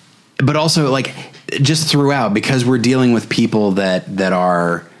but also like just throughout, because we're dealing with people that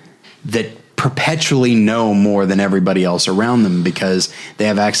perpetually know more than everybody else around them because they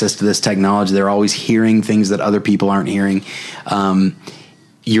have access to this technology. They're always hearing things that other people aren't hearing.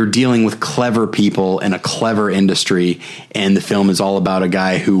 You're dealing with clever people in a clever industry, and the film is all about a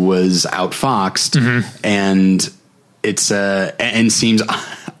guy who was outfoxed, and it's and seems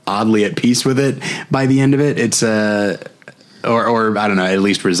oddly at peace with it by the end of it. It's or I don't know, at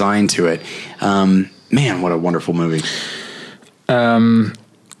least resigned to it. Man, what a wonderful movie.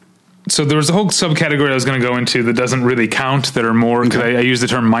 So there was a whole subcategory I was going to go into that doesn't really count, that are more, because I used the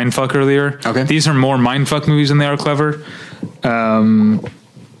term mindfuck earlier. Okay. These are more mindfuck movies than they are clever.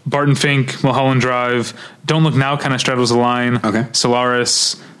 Barton Fink, Mulholland Drive, Don't Look Now kind of straddles the line. Okay.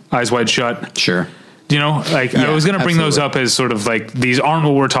 Solaris, Eyes Wide Shut. Sure. You know, like, I was going to bring those up as sort of like, these aren't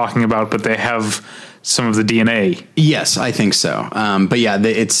what we're talking about, but they have some of the DNA. Yes, I think so. But yeah,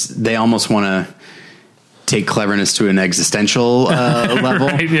 they almost want to take cleverness to an existential level.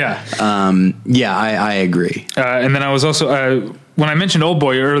 Right, yeah. I agree. And then I was also, when I mentioned Old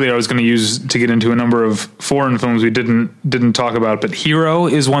Boy earlier, I was going to use to get into a number of foreign films we didn't talk about, but Hero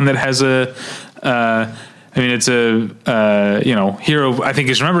is one that has it's Hero, I think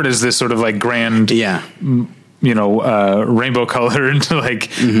is remembered as this sort of like grand, rainbow colored like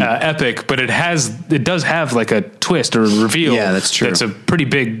epic, but it does have like a twist or a reveal. Yeah, that's true. That's a pretty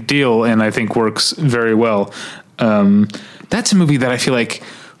big deal, and I think works very well. That's a movie that I feel like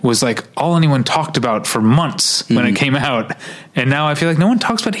was like all anyone talked about for months when it came out, and now I feel like no one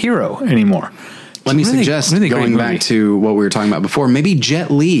talks about Hero anymore. Let me suggest, going back to what we were talking about before, maybe Jet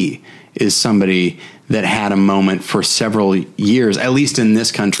Li is somebody that had a moment for several years, at least in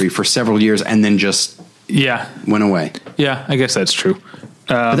this country, for several years, and then just went away. Yeah, I guess that's true.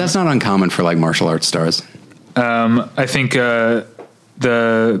 But that's not uncommon for like martial arts stars. I think the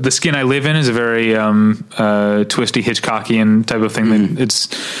Skin I Live In is a very twisty Hitchcockian type of thing.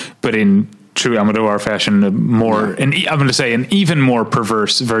 But in true Almodovar fashion, I'm going to say an even more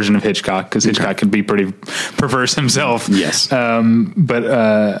perverse version of Hitchcock, because Hitchcock can be pretty perverse himself. Yes. But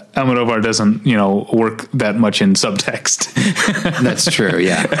Almodovar doesn't, work that much in subtext. That's true.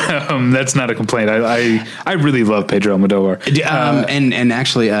 Yeah. That's not a complaint. I really love Pedro Almodovar. And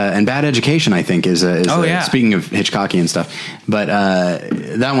actually, and Bad Education, I think is speaking of Hitchcockian stuff, but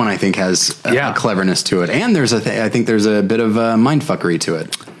that one I think has a cleverness to it. And I think there's a bit of mindfuckery to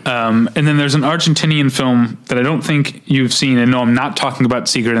it. And then there's an Argentinian film that I don't think you've seen, and no, I'm not talking about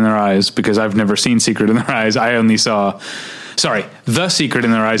Secret in Their Eyes, because I've never seen Secret in Their Eyes. I only saw, The Secret in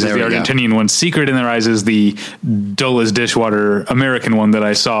Their Eyes is the Argentinian one. Secret in Their Eyes is the dull as dishwater American one that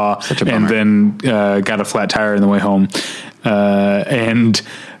I saw, and then got a flat tire on the way home. And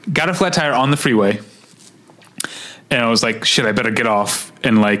got a flat tire on the freeway. And I was like, shit, I better get off.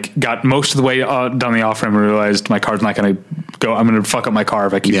 And like got most of the way down the off ramp and realized my car's not going to go. I'm going to fuck up my car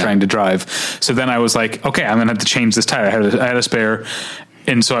if I keep trying to drive. So then I was like, okay, I'm going to have to change this tire. I had a spare.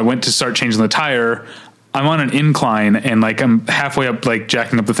 And so I went to start changing the tire. I'm on an incline and like I'm halfway up, like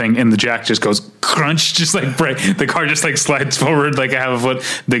jacking up the thing, and the jack just goes crunch, just like break. The car just like slides forward like a half a foot.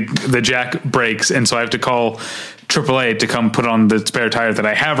 The jack breaks, and so I have to call AAA to come put on the spare tire that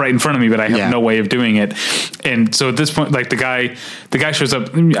I have right in front of me, but I have no way of doing it. And so at this point, like the guy shows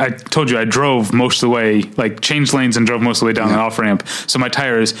up. I told you I drove most of the way, like changed lanes and drove most of the way down the off ramp. So my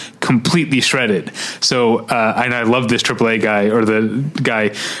tire is completely shredded. So and I love this AAA guy, or the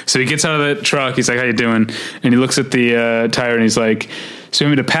guy. So he gets out of the truck. He's like, "How you doing?" And he looks at the tire and he's like, "So you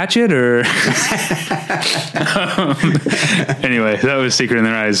want me to patch it or?" Anyway, that was Secret in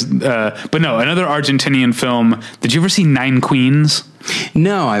Their Eyes. But no, another Argentinian film. Did you ever see Nine Queens?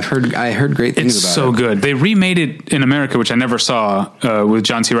 No, I heard great things about it. It's so good. They remade it in America, which I never saw, with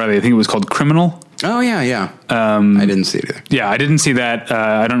John C. Reilly. I think it was called Criminal. Oh yeah. I didn't see it either. Yeah, I didn't see that.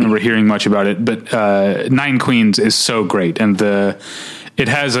 I don't remember hearing much about it, but Nine Queens is so great. And it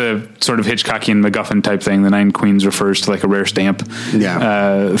has a sort of Hitchcockian MacGuffin type thing. The Nine Queens refers to like a rare stamp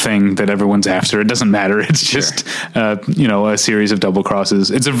thing that everyone's after. It doesn't matter. It's just, a series of double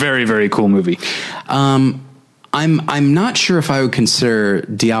crosses. It's a very, very cool movie. I'm not sure if I would consider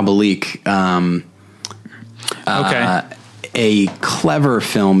Diabolique a clever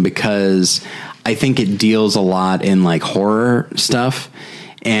film, because I think it deals a lot in like horror stuff,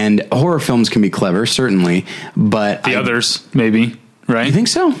 and horror films can be clever, certainly, but the others maybe. Right? You think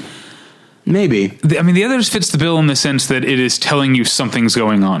so? Maybe. The Others fits the bill in the sense that it is telling you something's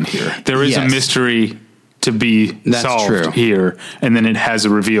going on here. There is a mystery to be solved here, and then it has a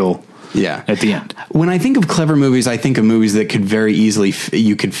reveal at the end. When I think of clever movies, I think of movies that could very easily,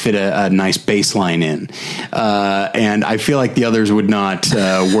 you could fit a nice baseline in. And I feel like The Others would not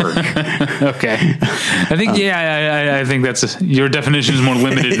work. Okay. I think, I think that's your definition is more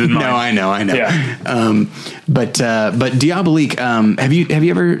limited than mine. No, I know. Yeah. But Diabolique, have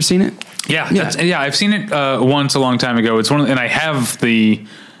you ever seen it? Yeah. I've seen it once a long time ago. It's and I have the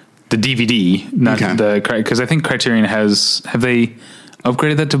DVD, not because I think Criterion have they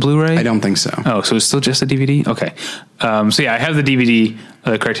upgraded that to Blu-ray? I don't think so. Oh, so it's still just a DVD? Okay. So yeah, I have the DVD,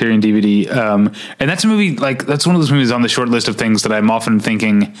 the Criterion DVD. And that's a movie, like, that's one of those movies on the short list of things that I'm often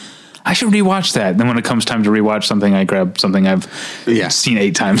thinking, I should rewatch that. Then when it comes time to rewatch something, I grab something I've seen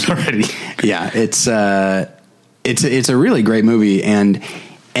 8 times already. Yeah. It's a really great movie. And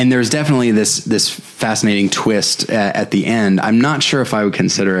there's definitely this fascinating twist at the end. I'm not sure if I would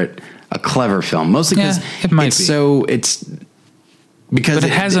consider it a clever film, mostly because because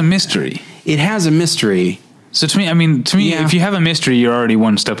it has a mystery. It has a mystery. So to me, if you have a mystery, you're already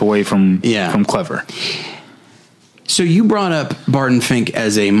one step away from clever. So you brought up Barton Fink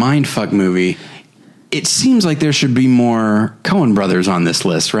as a mindfuck movie. It seems like there should be more Coen brothers on this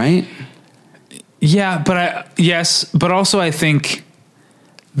list, right? Yeah, but also I think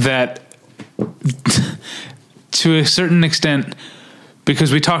that to a certain extent,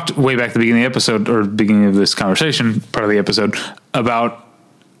 because we talked way back at the beginning of the episode, or beginning of this conversation, part of the episode, about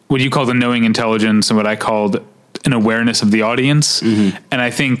what you call the knowing intelligence and what I called an awareness of the audience. Mm-hmm. And I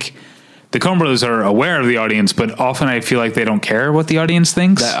think the Coen brothers are aware of the audience, but often I feel like they don't care what the audience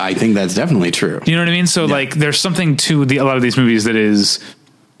thinks. I think that's definitely true. You know what I mean? So like there's something to a lot of these movies that is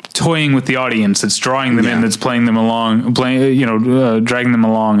toying with the audience, that's drawing them in, that's playing them along, dragging them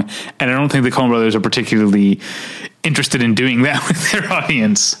along. And I don't think the Coen brothers are particularly interested in doing that with their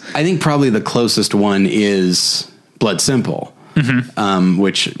audience. I think probably the closest one is Blood Simple,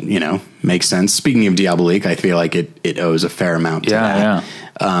 which, makes sense. Speaking of Diabolique, I feel like it owes a fair amount to that.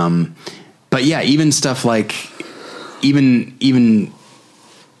 Yeah. But yeah, even stuff like, even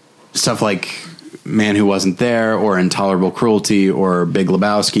stuff like Man Who Wasn't There or Intolerable Cruelty or Big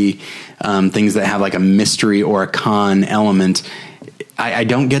Lebowski, things that have like a mystery or a con element, I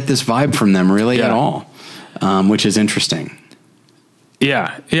don't get this vibe from them really at all. Which is interesting.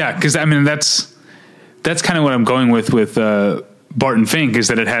 Yeah. Cause that's kind of what I'm going with Barton Fink, is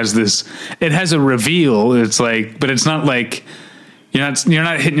that it has a reveal. It's like, but it's not like, you're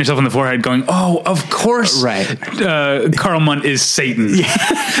not hitting yourself in the forehead going, oh, of course. Right. Karl Munt is Satan. Yeah.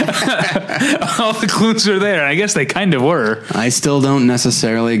 All the clues are there. I guess they kind of were. I still don't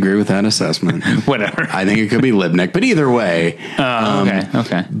necessarily agree with that assessment. Whatever. I think it could be Lipnick, but either way.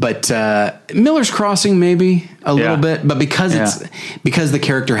 Okay. But Miller's Crossing, maybe a little bit, but because the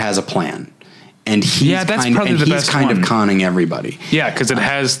character has a plan, and he's kind of conning everybody. Yeah, because it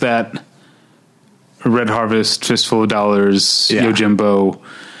has that Red Harvest, Fistful of Dollars, Yojimbo.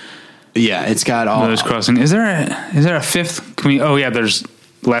 Yeah, it's got all. Miller's Crossing. Is there a fifth? There's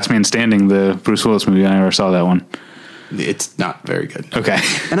Last Man Standing, the Bruce Willis movie. I never saw that one. It's not very good. Okay.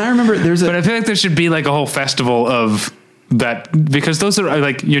 And I remember but I feel like there should be like a whole festival of that, because those are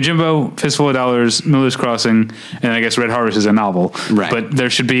like Yojimbo, Fistful of Dollars, Miller's Crossing, and I guess Red Harvest is a novel. Right. But there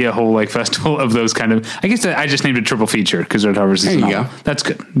should be a whole like festival of those kind of. I guess I just named it triple feature because Red Harvest is a novel. Go. That's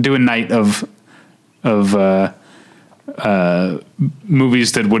good. Do a night of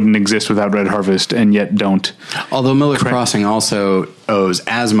movies that wouldn't exist without Red Harvest and yet don't. Although Miller's Crossing also owes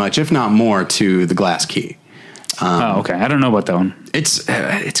as much, if not more, to The Glass Key. Okay. I don't know about that one.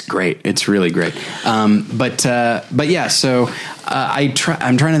 It's great. It's really great. But yeah. So I'm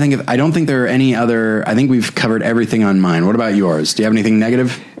trying to think of. I don't think there are any other. I think we've covered everything on mine. What about yours? Do you have anything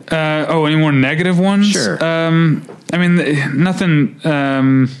negative? Any more negative ones? Sure. I mean, nothing.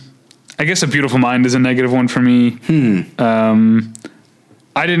 I guess A Beautiful Mind is a negative one for me.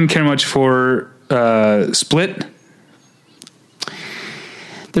 I didn't care much for Split.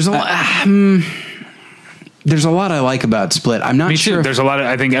 There's a lot. There's a lot I like about Split. I'm not sure. There's a lot of,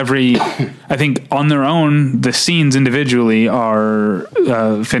 I think on their own, the scenes individually are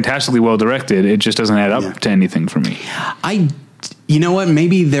fantastically well directed. It just doesn't add up to anything for me. You know what?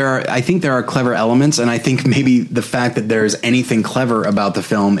 Maybe I think there are clever elements, and I think maybe the fact that there's anything clever about the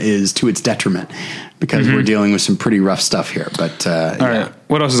film is to its detriment, because we're dealing with some pretty rough stuff here. But all right,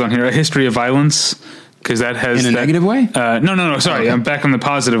 what else is on here? A History of Violence. Because that has in a negative way? No. Sorry, I'm back in the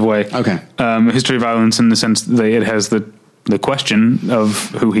positive way. Okay. History of Violence in the sense that it has the question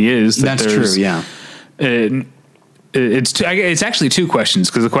of who he is. That's true. Yeah. It's actually two questions,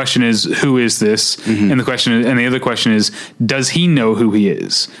 because the question is, who is this, and the other question is, does he know who he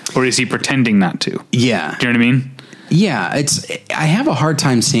is, or is he pretending not to? Yeah. Do you know what I mean? Yeah, I have a hard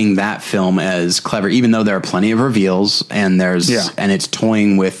time seeing that film as clever, even though there are plenty of reveals, and and it's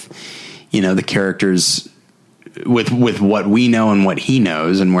toying with, the characters with what we know and what he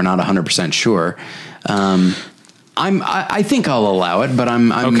knows, and we're not 100% sure. I think I'll allow it, but I'm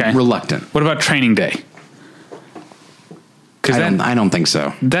okay. Reluctant. What about Training Day? I don't think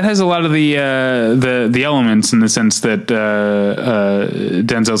so. That has a lot of the elements, in the sense that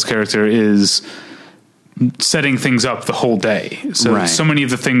Denzel's character is setting things up the whole day. So many of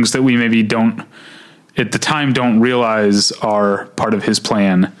the things that we maybe don't at the time don't realize are part of his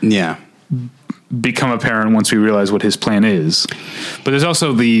plan. Yeah. Become apparent once we realize what his plan is. But there's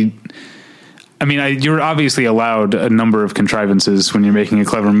also you're obviously allowed a number of contrivances when you're making a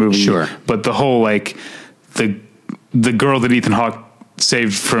clever movie. Sure. But the whole, the girl that Ethan Hawke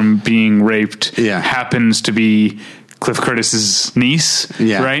saved from being raped happens to be Cliff Curtis's niece.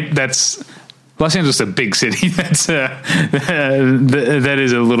 Yeah. Right? That's Los Angeles is a big city. That's that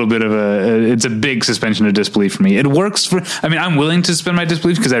is a little bit of it's a big suspension of disbelief for me. It works I'm willing to suspend my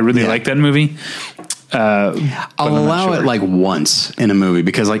disbelief because I really like that movie. I'll allow it once in a movie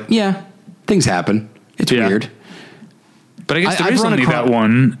because things happen. It's weird. But I guess there is only that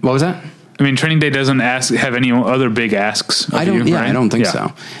one. What was that? Training Day doesn't have any other big asks. I don't think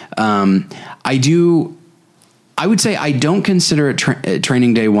so. I would say I don't consider it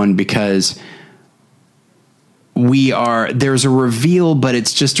Training Day 1 because there's a reveal, but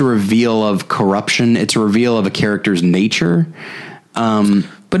it's just a reveal of corruption. It's a reveal of a character's nature.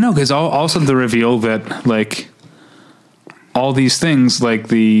 But no, because also the reveal that all these things, it's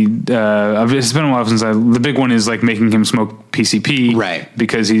been a while since the big one is making him smoke PCP, right?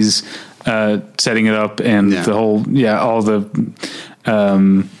 Because he's setting it up, and the whole all the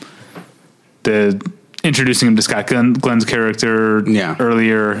introducing him to Scott Glenn's character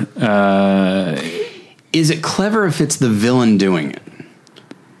earlier. Is it clever if it's the villain doing it,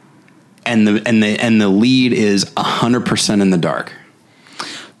 and the lead is 100% in the dark?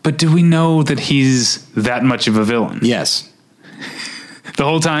 But do we know that he's that much of a villain? Yes. The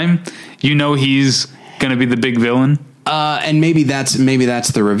whole time, he's going to be the big villain. And maybe that's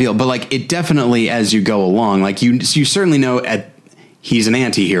the reveal. But it definitely, as you go along, you certainly know he's an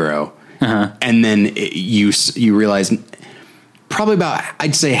anti-hero. And then you realize probably about,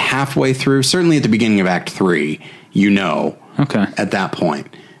 I'd say halfway through, certainly at the beginning of Act 3, at that point.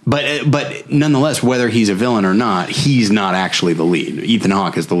 But nonetheless, whether he's a villain or not, he's not actually the lead. Ethan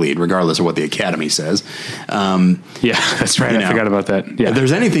Hawke is the lead, regardless of what the Academy says. That's right. I forgot about that. Yeah. If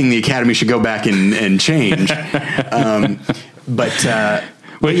there's anything the Academy should go back and change.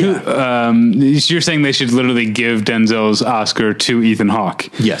 You're saying they should literally give Denzel's Oscar to Ethan Hawke?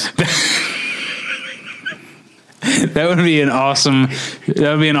 Yes. That would be an awesome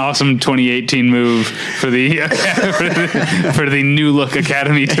 2018 move for the for the new look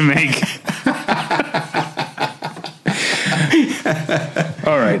Academy to make.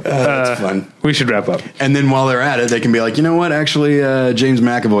 All right. That's fun. We should wrap up. And then while they're at it, they can be like, you know what? Actually, James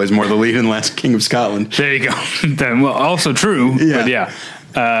McAvoy is more the lead in Last King of Scotland. There you go. Then, well, also true. Yeah. But yeah.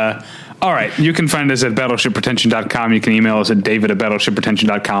 All right. You can find us at battleshippretension.com. You can email us at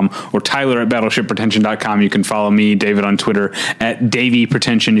david@battleshippretension.com or tyler@battleshippretension.com. You can follow me, David, on Twitter at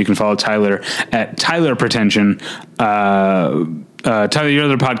DavyPretension. You can follow Tyler at TylerPretension. Tyler, your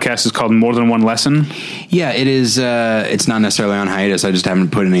other podcast is called More Than One Lesson. Yeah, it is. It's not necessarily on hiatus. I just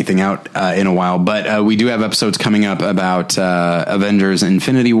haven't put anything out in a while. But we do have episodes coming up about Avengers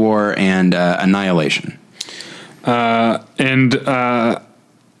Infinity War and Annihilation.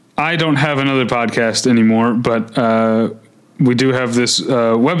 I don't have another podcast anymore, but we do have this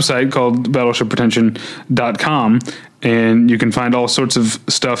website called battleshippretension.com, and you can find all sorts of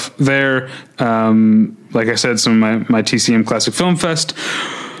stuff there. Like I said, some of my TCM Classic Film Fest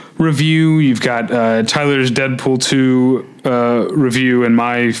review. You've got Tyler's Deadpool 2 review and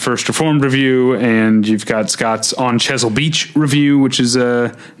my First Reformed review, and you've got Scott's On Chesil Beach review, which is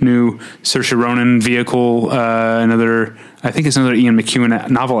a new Saoirse Ronan vehicle, I think it's another Ian McEwan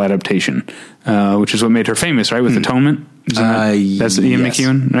novel adaptation, which is what made her famous, right, with Atonement? That's Ian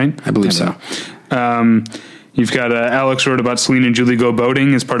McEwan, right? I believe so. You've got Alex wrote about Celine and Julie Go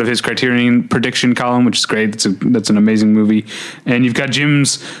Boating as part of his Criterion prediction column, which is great. That's an amazing movie. And you've got Jim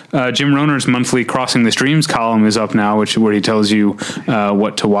Rohner's monthly Crossing the Streams column is up now, where he tells you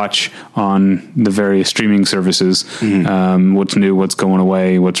what to watch on the various streaming services, what's new, what's going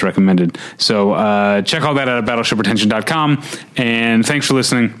away, what's recommended. So check all that out at battleshippretension.com. And thanks for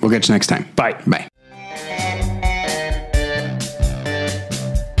listening. We'll catch you next time. Bye. Bye.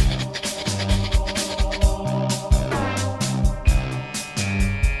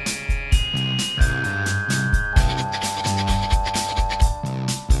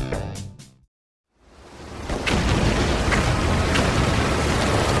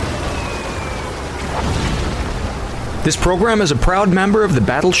 This program is a proud member of the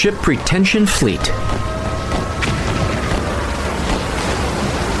Battleship Pretension Fleet.